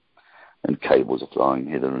at him. And cables are flying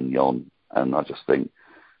hither and yon, and I just think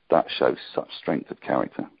that shows such strength of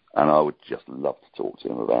character. And I would just love to talk to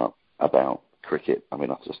him about cricket. I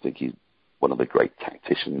mean, I just think he's one of the great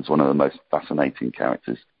tacticians, one of the most fascinating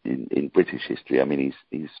characters in British history. I mean,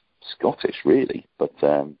 he's Scottish, really, but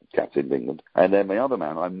captain of England. And then my other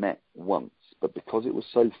man I met once, but because it was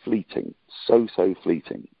so fleeting, so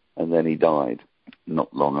fleeting, and then he died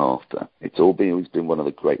not long after. It's always been one of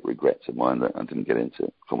the great regrets of mine that I didn't get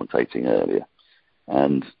into commentating earlier.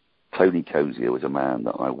 And Tony Cozier was a man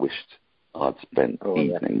that I wished I'd spent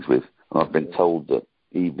evenings with. I've been told that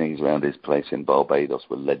evenings around his place in Barbados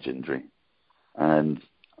were legendary. And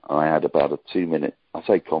I had about a 2-minute, I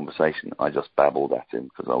say conversation, I just babbled at him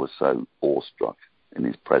because I was so awestruck in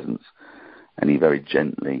his presence. And he very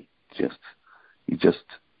gently just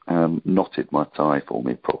knotted my tie for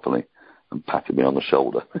me properly and patted me on the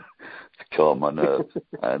shoulder to calm my nerves.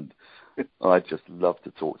 And I'd just love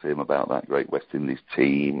to talk to him about that great West Indies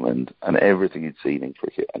team and everything he'd seen in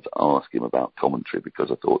cricket, and to ask him about commentary,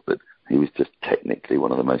 because I thought that he was just technically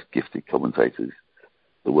one of the most gifted commentators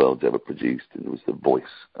the world's ever produced, and was the voice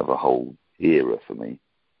of a whole era for me.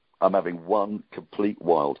 I'm having one complete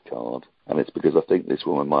wild card, and it's because I think this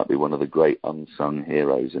woman might be one of the great unsung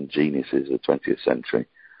heroes and geniuses of the 20th century,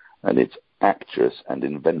 and it's actress and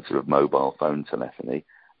inventor of mobile phone telephony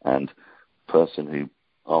and person who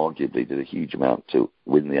arguably did a huge amount to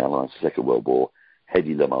win the Allies' Second World War,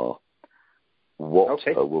 Hedy Lamarr. What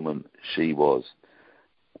a woman she was.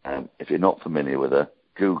 If you're not familiar with her,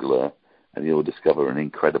 Google her and you'll discover an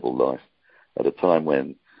incredible life at a time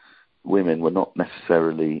when women were not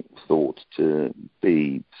necessarily thought to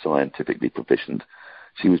be scientifically proficient.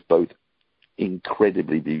 She was both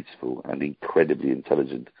incredibly beautiful and incredibly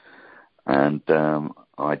intelligent. And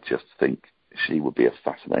I just think she would be a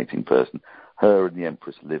fascinating person. Her and the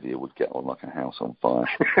Empress Olivia would get on like a house on fire.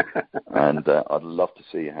 And I'd love to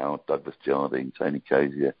see how Douglas Jardine, Tony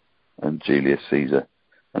Cozier and Julius Caesar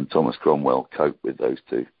and Thomas Cromwell cope with those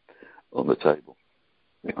two on the table.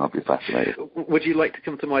 I'd be fascinated. Would you like to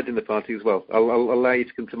come to my dinner party as well? I'll allow you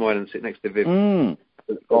to come to mine and sit next to Viv.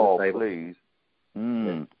 Oh, please.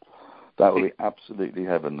 Yeah. That would be absolutely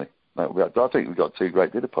heavenly. I think we've got two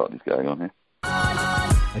great dinner parties going on here.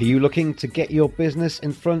 Are you looking to get your business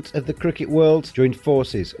in front of the cricket world? Join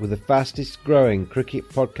forces with the fastest growing cricket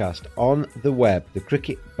podcast on the web, the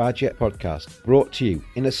Cricket Badger Podcast, brought to you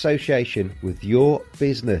in association with your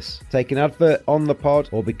business. Take an advert on the pod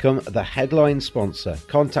or become the headline sponsor.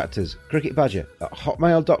 Contact us,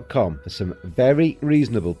 cricketbadger@hotmail.com, for some very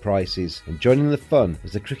reasonable prices, and join in the fun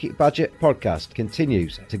as the Cricket Badger Podcast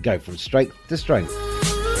continues to go from strength to strength.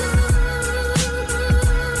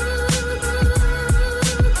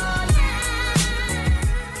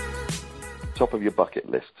 Top of your bucket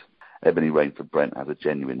list. Ebony Rainford Brent had a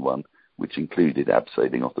genuine one, which included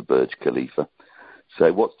abseiling off the Burj Khalifa.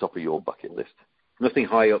 So what's top of your bucket list? Nothing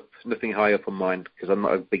high up on mine, because I'm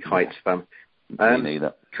not a big heights fan. Me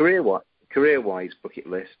neither. Career-wise bucket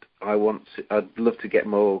list, I'd love to get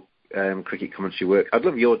more cricket commentary work. I'd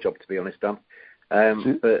love your job, to be honest, Dan.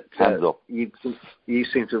 But hands off. You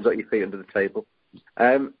seem to have got your feet under the table.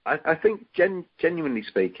 I think, genuinely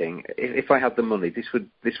speaking, if I had the money, this would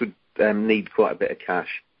need quite a bit of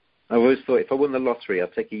cash. I always thought if I won the lottery,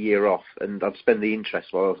 I'd take a year off and I'd spend the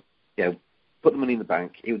interest while put the money in the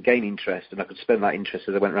bank. It would gain interest, and I could spend that interest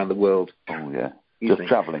as I went around the world. Oh yeah, just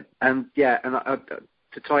travelling. And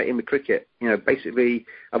to tie it in with cricket, basically,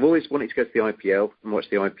 I've always wanted to go to the IPL and watch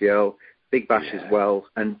the IPL. Big Bash as well,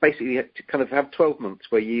 and basically to kind of have 12 months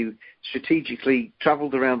where you strategically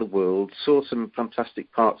travelled around the world, saw some fantastic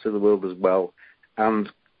parts of the world as well, and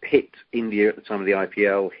hit India at the time of the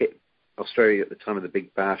IPL, hit Australia at the time of the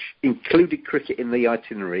Big Bash, included cricket in the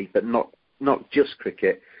itinerary, but not just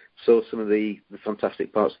cricket, saw some of the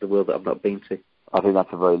fantastic parts of the world that I've not been to. I think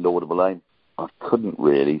that's a very laudable aim. I couldn't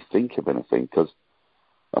really think of anything, because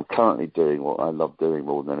I'm currently doing what I love doing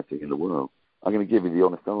more than anything in the world. I'm going to give you the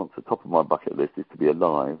honest answer. Top of my bucket list is to be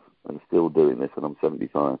alive and still doing this, and I'm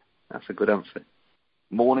 75. That's a good answer.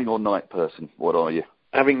 Morning or night person, what are you?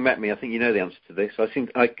 Having met me, I think you know the answer to this. I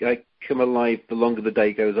think I come alive the longer the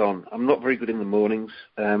day goes on. I'm not very good in the mornings.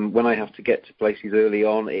 When I have to get to places early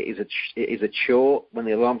on, it is a chore. When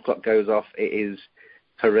the alarm clock goes off, it is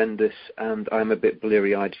horrendous, and I'm a bit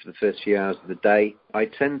bleary-eyed for the first few hours of the day. I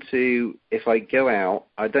tend to, if I go out,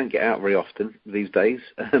 I don't get out very often these days,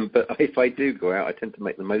 but if I do go out, I tend to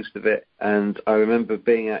make the most of it. And I remember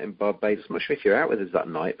being out in Barbados. I'm not sure if you're out with us that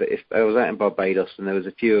night, but if I was out in Barbados and there was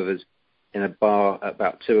a few of us in a bar at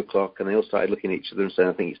about 2 o'clock, and they all started looking at each other and saying,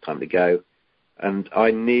 I think it's time to go. And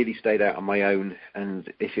I nearly stayed out on my own,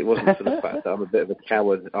 and if it wasn't for the fact that I'm a bit of a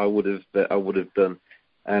coward, I would have done.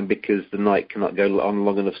 Because the night cannot go on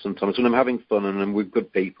long enough sometimes. When I'm having fun and I'm with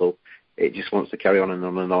good people, it just wants to carry on and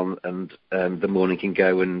on and on, and the morning can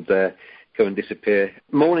go and disappear.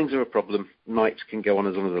 Mornings are a problem. Nights can go on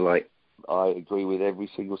as long as they like. I agree with every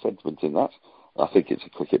single sentiment in that. I think it's a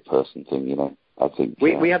cricket person thing, I think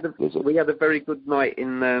we had a very good night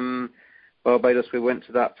in Barbados. We went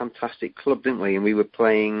to that fantastic club, didn't we? And we were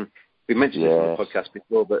playing. We mentioned this on the podcast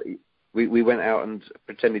before, but we went out and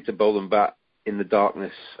pretended to bowl and bat in the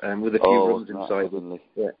darkness, with a few runs inside.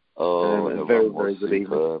 Yeah. Very, very good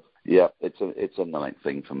evening. Yeah, it's a night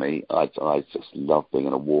thing for me. I just love being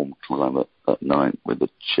in a warm climate at night with the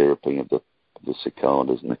chirping of the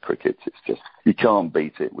cicadas and the crickets. It's just, you can't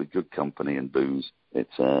beat it with good company and booze.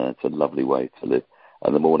 It's a lovely way to live.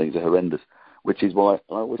 And the mornings are horrendous, which is why I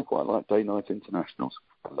always quite like day-night internationals.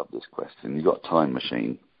 I love this question. You've got a time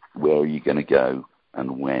machine. Where are you going to go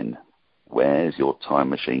and when? Where's your time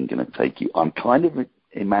machine going to take you? I'm kind of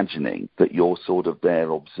imagining that you're sort of there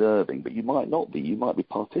observing, but you might not be. You might be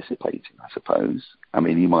participating, I suppose. I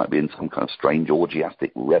mean, you might be in some kind of strange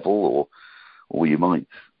orgiastic revel, or you might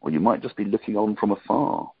just be looking on from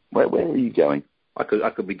afar. Where are you going? I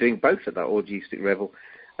could be doing both at that orgiastic revel.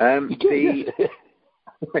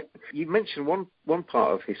 You mentioned one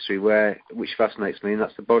part of history which fascinates me, and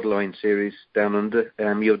that's the Bodyline series Down Under.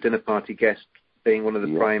 Your dinner party guest being one of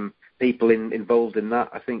the prime people involved in that.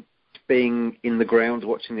 I think being in the ground,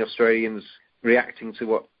 watching the Australians reacting to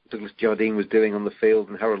what Douglas Jardine was doing on the field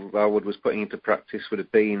and Harold Larwood was putting into practice would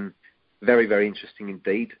have been very, very interesting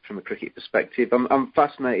indeed from a cricket perspective. I'm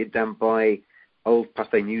fascinated, Dan, by old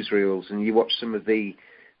Pathé newsreels, and you watch some of the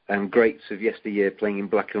greats of yesteryear playing in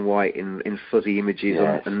black and white in fuzzy images,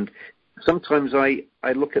 and sometimes I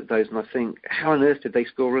look at those and I think, how on earth did they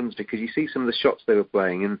score runs? Because you see some of the shots they were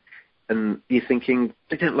playing, and you're thinking,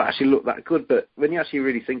 they don't actually look that good. But when you actually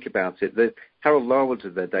really think about it, the Harold Larwoods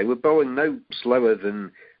of their day were bowling no slower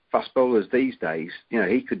than fast bowlers these days.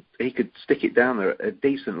 He could stick it down there at a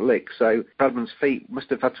decent lick. So Bradman's feet must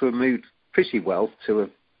have had to have moved pretty well to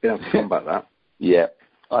have been able to combat that. Yeah,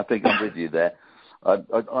 I think I'm with you there.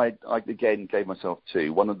 I again gave myself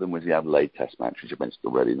two. One of them was the Adelaide Test match, which I mentioned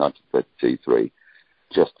already, 1932-3,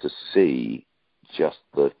 just to see just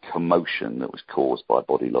the commotion that was caused by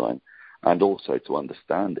Bodyline, and also to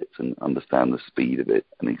understand it and understand the speed of it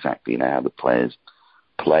and exactly how the players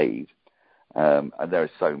played. And there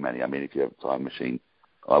are so many. I mean, if you have a time machine,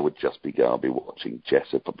 I'll be watching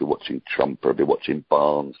Jessup, I'll be watching Trumper, I'll be watching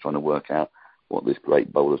Barnes, trying to work out what this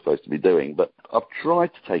great bowler is supposed to be doing. But I've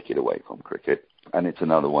tried to take it away from cricket, and it's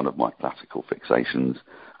another one of my classical fixations.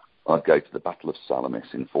 I'd go to the Battle of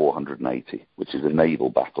Salamis in 480, which is a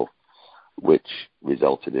naval battle, which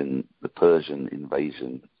resulted in the Persian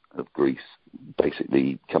invasion of Greece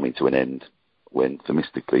basically coming to an end when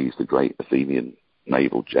Themistocles, the great Athenian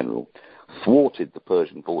naval general, thwarted the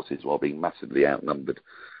Persian forces while being massively outnumbered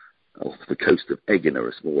off the coast of Egina,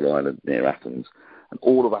 a small island near Athens. And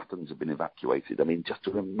all of Athens had been evacuated. I mean, just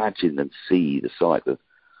to imagine and see the sight of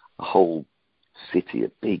a whole city,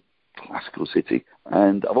 a big classical city.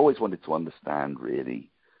 And I've always wanted to understand, really,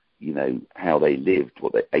 you know, how they lived,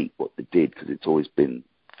 what they ate, what they did, because it's always been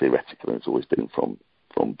theoretical and it's always been from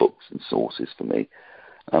books and sources for me.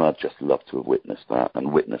 And I'd just love to have witnessed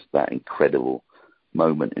that incredible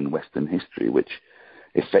moment in Western history, which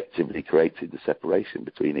effectively created the separation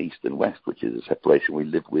between East and West, which is a separation we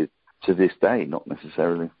live with to this day, not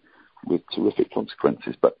necessarily with terrific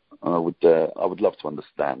consequences. But I would love to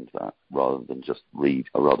understand that rather than just read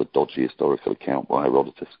a rather dodgy historical account by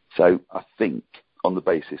Herodotus. So I think, on the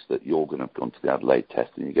basis that you're going to have gone to the Adelaide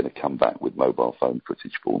Test and you're going to come back with mobile phone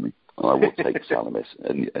footage for me, I will take Salamis,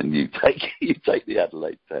 and you take the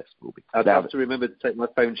Adelaide Test for me. I'd have to remember to take my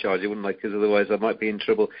phone charger, wouldn't I? Because otherwise I might be in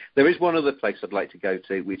trouble. There is one other place I'd like to go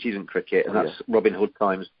to, which isn't cricket, and that's Robin Hood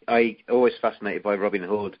times. I'm always fascinated by Robin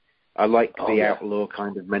Hood. I like the outlaw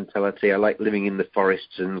kind of mentality. I like living in the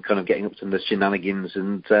forests and kind of getting up to the shenanigans,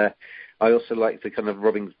 and I also like the kind of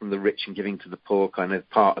robbing from the rich and giving to the poor kind of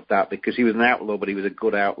part of that, because he was an outlaw, but he was a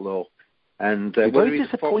good outlaw. And it'd be very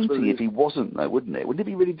disappointing if he wasn't, though, wouldn't it? Wouldn't it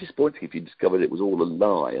be really disappointing if you discovered it was all a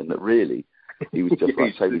lie and that really he was just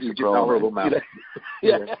like Tony Soprano? Just a horrible man.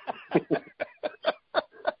 You know?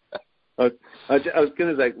 I was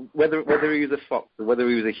going to say, whether he was a fox or whether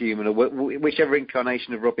he was a human or whichever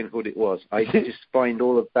incarnation of Robin Hood it was, I just find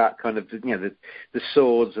all of that kind of, you know, the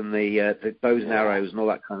swords and the bows and arrows and all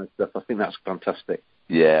that kind of stuff. I think that's fantastic.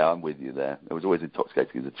 Yeah, I'm with you there. It was always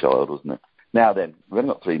intoxicating as a child, wasn't it? Now then, we've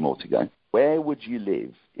only got 3 more to go. Where would you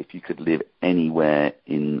live if you could live anywhere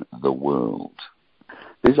in the world?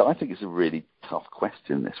 I think it's a really tough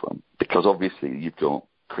question, this one, because obviously you've got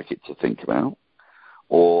cricket to think about,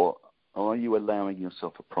 or are you allowing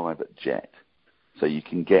yourself a private jet so you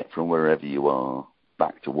can get from wherever you are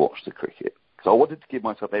back to watch the cricket? Because I wanted to give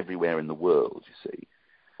myself everywhere in the world, you see,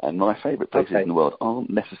 and my favourite places in the world aren't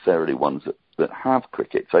necessarily ones that have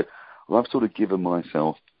cricket. So I've sort of given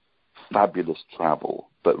myself fabulous travel,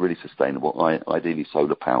 but really sustainable, ideally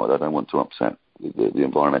solar powered. I don't want to upset the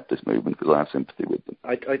environmentalist movement because I have sympathy with them.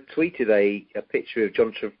 I tweeted a picture of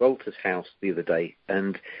John Travolta's house the other day,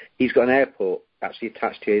 and he's got an airport actually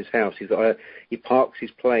attached to his house. He parks his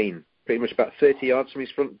plane pretty much about 30 yards from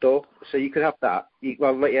his front door, so you could have that.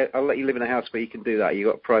 I'll let you live in a house where you can do that. You've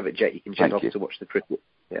got a private jet, you can jet off to watch the cricket.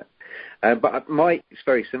 Yeah, but it's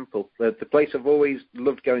very simple. The place I've always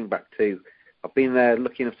loved going back to, I've been there,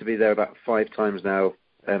 lucky enough to be there about 5 times now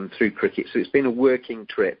through cricket, so it's been a working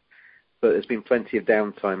trip, but there's been plenty of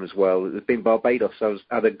downtime as well. There's been Barbados. I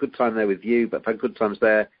had a good time there with you, but I've had good times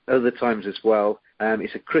there other times as well.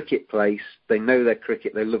 It's a cricket place. They know their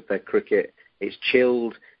cricket. They love their cricket. It's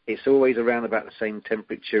chilled. It's always around about the same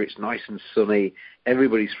temperature. It's nice and sunny.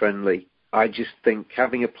 Everybody's friendly. I just think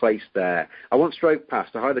having a place there. I once drove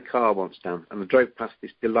past. I hired a car once down, and I drove past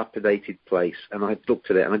this dilapidated place, and I looked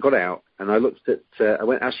at it, and I got out, and I looked at. I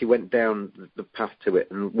went down the path to it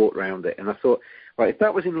and walked around it, and I thought, right, if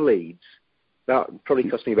that was in Leeds, that would probably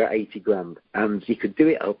cost me about 80 grand, and you could do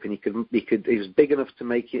it up, and you could. It was big enough to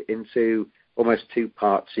make it into almost 2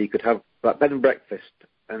 parts, so you could have like bed and breakfast.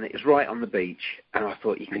 And it was right on the beach, and I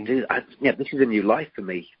thought you could do that. This is a new life for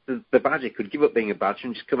me. The Badger could give up being a Badger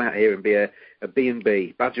and just come out here and be a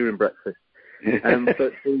B&B, Badger and breakfast.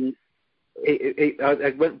 But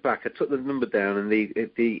I went back, I took the number down and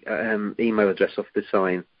the email address off the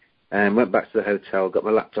sign, and went back to the hotel, got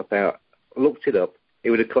my laptop out, looked it up. It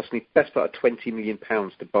would have cost me best part of £20 million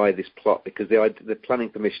to buy this plot, because the planning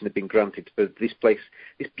permission had been granted for this place,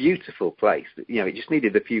 this beautiful place. It just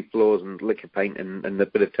needed a few floors and liquor paint and a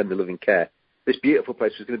bit of tender loving care. This beautiful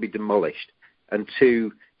place was going to be demolished, and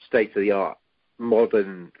 2 state-of-the-art,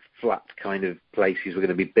 modern, flat kind of places were going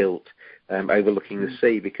to be built overlooking the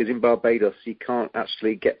sea, because in Barbados you can't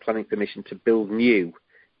actually get planning permission to build new.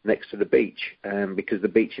 next to the beach, because the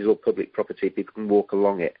beach is all public property. People can walk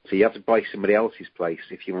along it. So you have to buy somebody else's place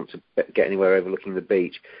if you want to get anywhere overlooking the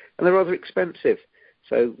beach. And they're rather expensive.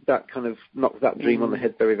 So that kind of knocked that dream on the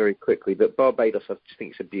head very, very quickly. But Barbados, I just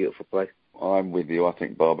think it's a beautiful place. I'm with you. I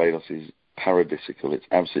think Barbados is paradisical. It's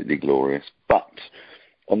absolutely glorious. But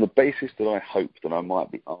on the basis that I hope that I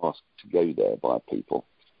might be asked to go there by people,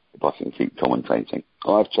 if I can keep commentating,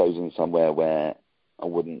 I've chosen somewhere where I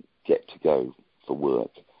wouldn't get to go for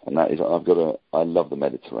work. And that is, I love the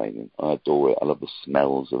Mediterranean. I adore it. I love the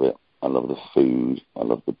smells of it. I love the food. I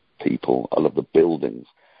love the people. I love the buildings.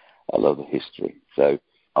 I love the history. So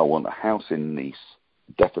I want a house in Nice,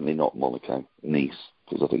 definitely not Monaco, Nice,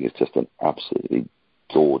 because I think it's just an absolutely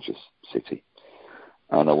gorgeous city.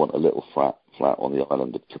 And I want a little flat on the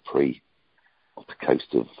island of Capri, off the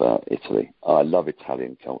coast of Italy. I love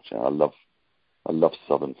Italian culture. I love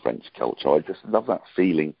southern French culture. I just love that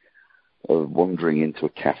feeling of wandering into a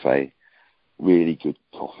cafe, really good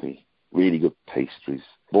coffee, really good pastries,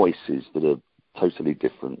 voices that are totally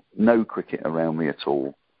different, no cricket around me at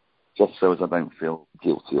all, just so as I don't feel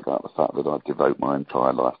guilty about the fact that I devote my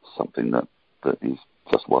entire life to something that is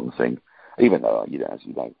just one thing. Even though, as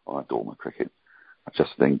you know, I adore my cricket. I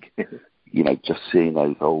just think, just seeing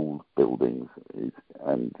those old buildings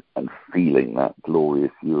and feeling that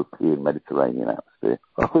glorious European Mediterranean atmosphere.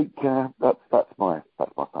 I think that's my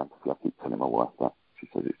fantasy. I keep telling my wife that. She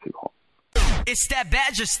says it's too hot. It's that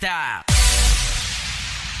Badger style.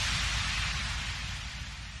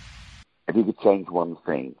 If you could change one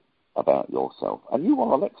thing about yourself, and you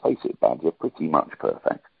are, let's face it, Badger, pretty much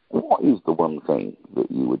perfect. What is the one thing that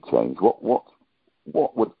you would change? What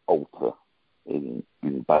would alter in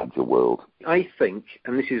Badger world? I think,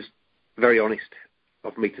 and this is very honest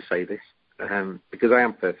of me to say this, because I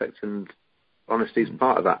am perfect and honesty is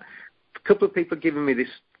part of that. A couple of people have given me this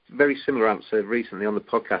very similar answer recently on the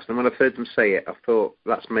podcast, and when I've heard them say it, I thought,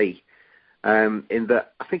 that's me. In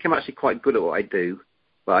that I think I'm actually quite good at what I do,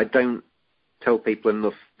 but I don't tell people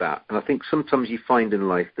enough that. And I think sometimes you find in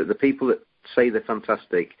life that the people that say they're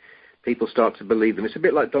fantastic, people start to believe them. It's a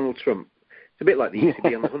bit like Donald Trump. It's a bit like the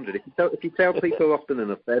ECB on the 100. If you tell people often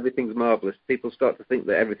enough that everything's marvellous, people start to think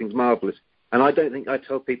that everything's marvellous. And I don't think I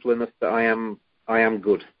tell people enough that I am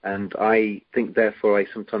good. And I think, therefore, I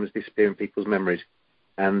sometimes disappear in people's memories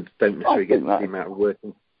and don't necessarily get the amount of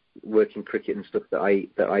working cricket and stuff that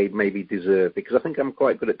I maybe deserve. Because I think I'm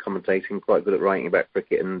quite good at commentating, quite good at writing about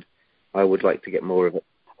cricket, and I would like to get more of it.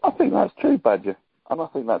 I think that's true, Badger. And I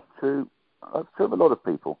think that's true of a lot of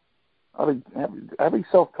people. I think having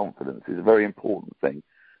self-confidence is a very important thing,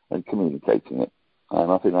 and communicating it.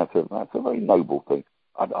 And I think that's a very noble thing.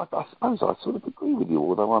 I suppose I sort of agree with you,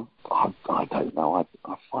 although I don't know.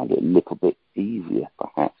 I find it a little bit easier,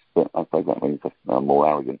 perhaps. But I suppose that means I'm more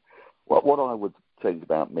arrogant. What I would change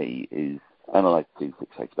about me is, and I do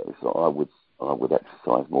fixate about this, I would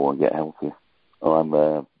exercise more and get healthier. I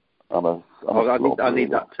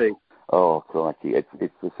need that too. Oh, crikey! It's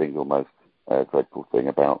the single most dreadful thing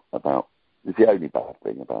about. It's the only bad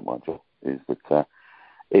thing about my job is that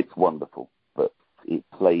it's wonderful, but it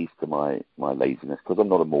plays to my laziness because I'm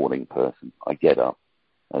not a morning person. I get up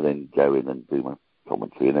and then go in and do my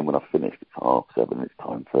commentary, and then when I've finished, it's 7:30. It's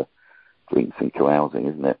time for drinks and carousing,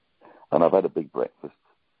 isn't it? And I've had a big breakfast,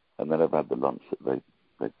 and then I've had the lunch that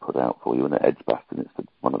they put out for you in Edgbaston. It's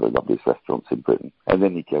one of the loveliest restaurants in Britain. And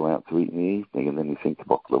then you go out to eat in the evening, and then you sink a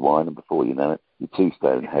bottle of wine, and before you know it, you're 2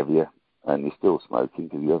 stone heavier, and you're still smoking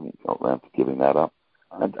because you haven't got around to giving that up.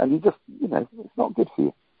 And you just, it's not good for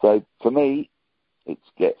you. So for me, it's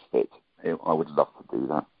get fit. I would love to do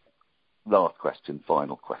that. Last question,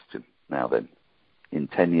 final question. Now then, in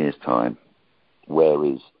 10 years' time, where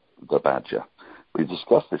is the Badger? We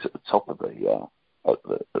discussed this at the top of the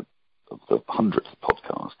 100th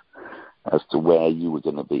podcast as to where you were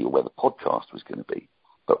going to be or where the podcast was going to be.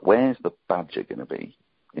 But where's the Badger going to be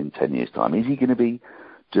in 10 years' time? Is he going to be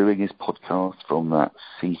doing his podcast from that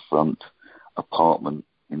seafront apartment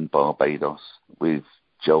in Barbados with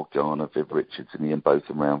Joel Garner, Viv Richards and Ian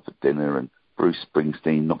Botham around for dinner, and Bruce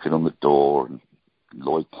Springsteen knocking on the door, and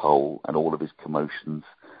Lloyd Cole and all of his commotions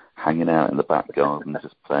hanging out in the back garden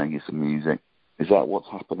just playing you some music? Is that what's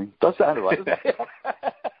happening? Does that sound right?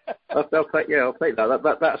 I'll take that.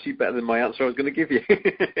 That's actually better than my answer I was going to give you.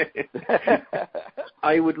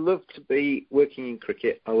 I would love to be working in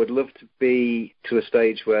cricket. I would love to be to a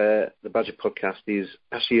stage where the Badger podcast is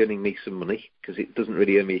actually earning me some money, because it doesn't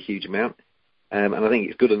really earn me a huge amount. And I think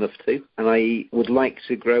it's good enough too. And I would like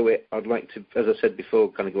to grow it. I'd like to, as I said before,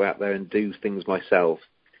 kind of go out there and do things myself.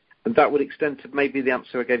 And that would extend to maybe the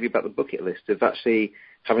answer I gave you about the bucket list, of actually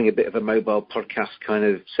having a bit of a mobile podcast kind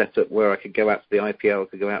of setup where I could go out to the IPL,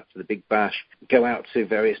 could go out to the Big Bash, go out to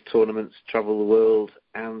various tournaments, travel the world,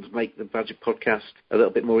 and make the Badger podcast a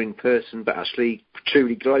little bit more in person, but actually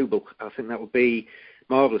truly global. I think that would be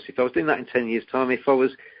marvellous. If I was doing that in 10 years' time, if I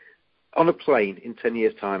was on a plane in 10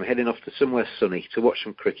 years' time, heading off to somewhere sunny to watch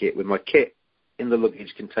some cricket with my kit in the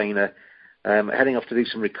luggage container, heading off to do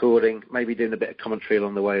some recording, maybe doing a bit of commentary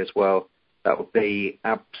along the way as well, that would be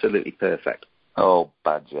absolutely perfect. Oh,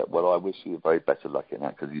 Badger. Well, I wish you the very best of luck in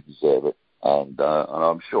that, because you deserve it. And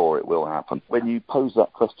I'm sure it will happen. When you pose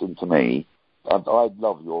that question to me, I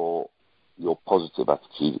love your positive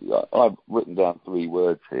attitude. I've written down 3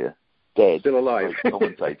 words here. Dead. Still alive.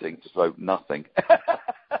 Commentating, stroke nothing.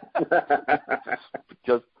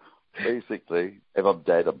 Because basically, if I'm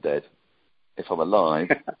dead, I'm dead. If I'm alive,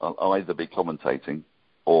 I'll either be commentating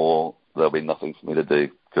or there'll be nothing for me to do,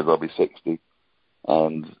 because I'll be 60.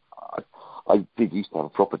 And I did used to have a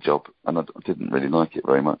proper job, and I didn't really like it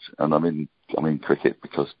very much. And I'm in cricket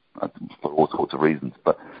because for all sorts of reasons.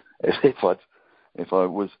 But if I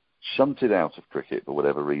was shunted out of cricket for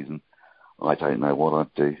whatever reason, I don't know what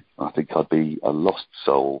I'd do. I think I'd be a lost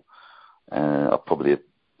soul. I'd probably have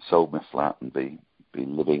sold my flat and be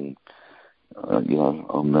living,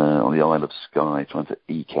 on the Isle of Skye, trying to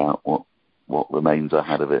eke out what remains I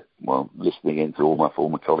had of it, while listening in to all my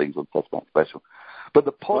former colleagues on Test Match Special. But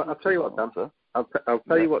the point, I'll tell you what, Dan. I'll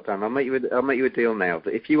tell you what, Dan. I'll make you a deal now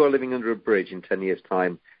that if you are living under a bridge in 10 years'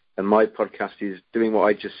 time, and my podcast is doing what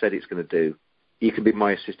I just said it's going to do, you can be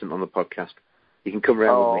my assistant on the podcast. You can come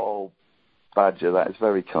round with me. Oh, Badger, that is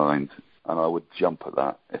very kind, and I would jump at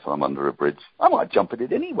that if I'm under a bridge. I might jump at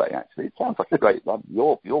it anyway. Actually, it sounds like a great.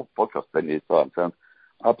 Your podcast 10 years' time sounds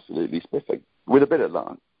absolutely spiffing. With a bit of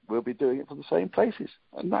luck, we'll be doing it from the same places,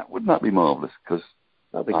 and wouldn't that be marvellous? Because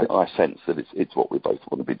I sense that it's what we both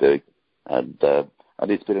want to be doing, and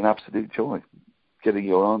it's been an absolute joy getting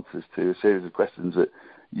your answers to a series of questions that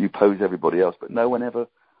you pose everybody else, but no one ever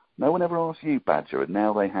asked you, Badger, and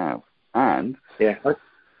now they have. And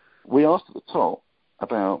we asked at the top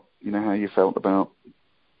about how you felt about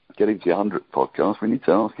getting to your 100th podcast. We need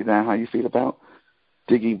to ask you now how you feel about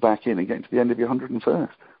digging back in and getting to the end of your 101st.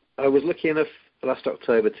 I was lucky enough last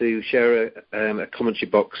October to share a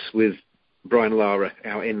commentary box with Brian Lara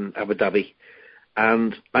out in Abu Dhabi,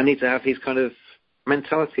 and I need to have his kind of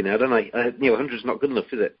mentality now, don't I? 100 is not good enough,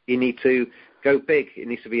 is it? You need to go big. It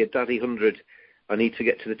needs to be a daddy 100. I need to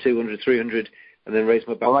get to the 200, 300, and then raise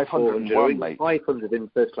my bat to 400, 500 in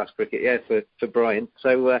first-class cricket, for Brian.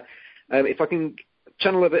 So if I can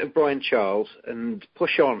channel a bit of Brian Charles and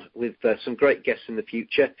push on with some great guests in the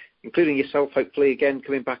future, including yourself, hopefully, again,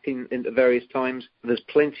 coming back in at various times. There's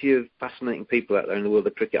plenty of fascinating people out there in the world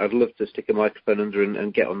of cricket. I'd love to stick a microphone under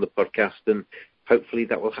and get on the podcast, and hopefully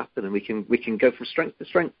that will happen, and we can go from strength to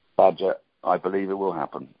strength. Badger, I believe it will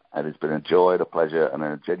happen, and it's been a joy, a pleasure, and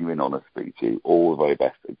a genuine honour to speak to you. All the very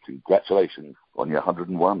best, and congratulations on your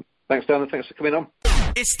 101. Thanks, Dan, and thanks for coming on.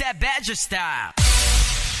 It's that Badger style.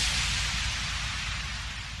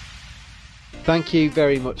 Thank you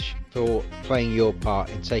very much for playing your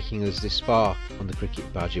part in taking us this far on the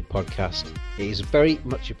Cricket Badger podcast. It is very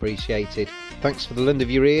much appreciated. Thanks for the lend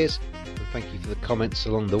of your ears, and thank you for the comments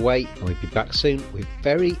along the way, and we'll be back soon with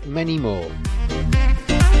very many more.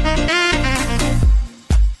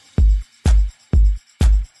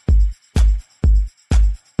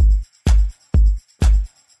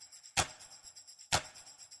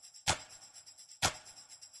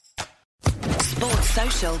 Sports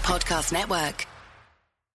Social Podcast Network.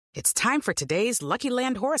 It's time for today's Lucky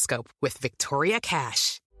Land horoscope with Victoria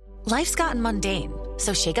Cash. Life's gotten mundane,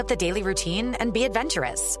 so shake up the daily routine and be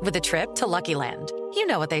adventurous with a trip to Lucky Land. You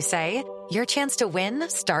know what they say, your chance to win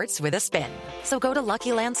starts with a spin. So go to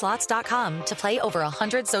LuckyLandSlots.com to play over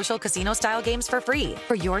 100 social casino-style games for free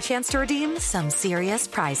for your chance to redeem some serious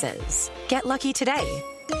prizes. Get lucky today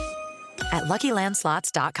at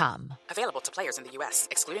LuckyLandSlots.com. Available to players in the U.S.,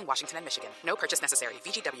 excluding Washington and Michigan. No purchase necessary.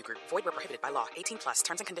 VGW Group. Void where prohibited by law. 18+.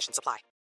 Terms and conditions apply.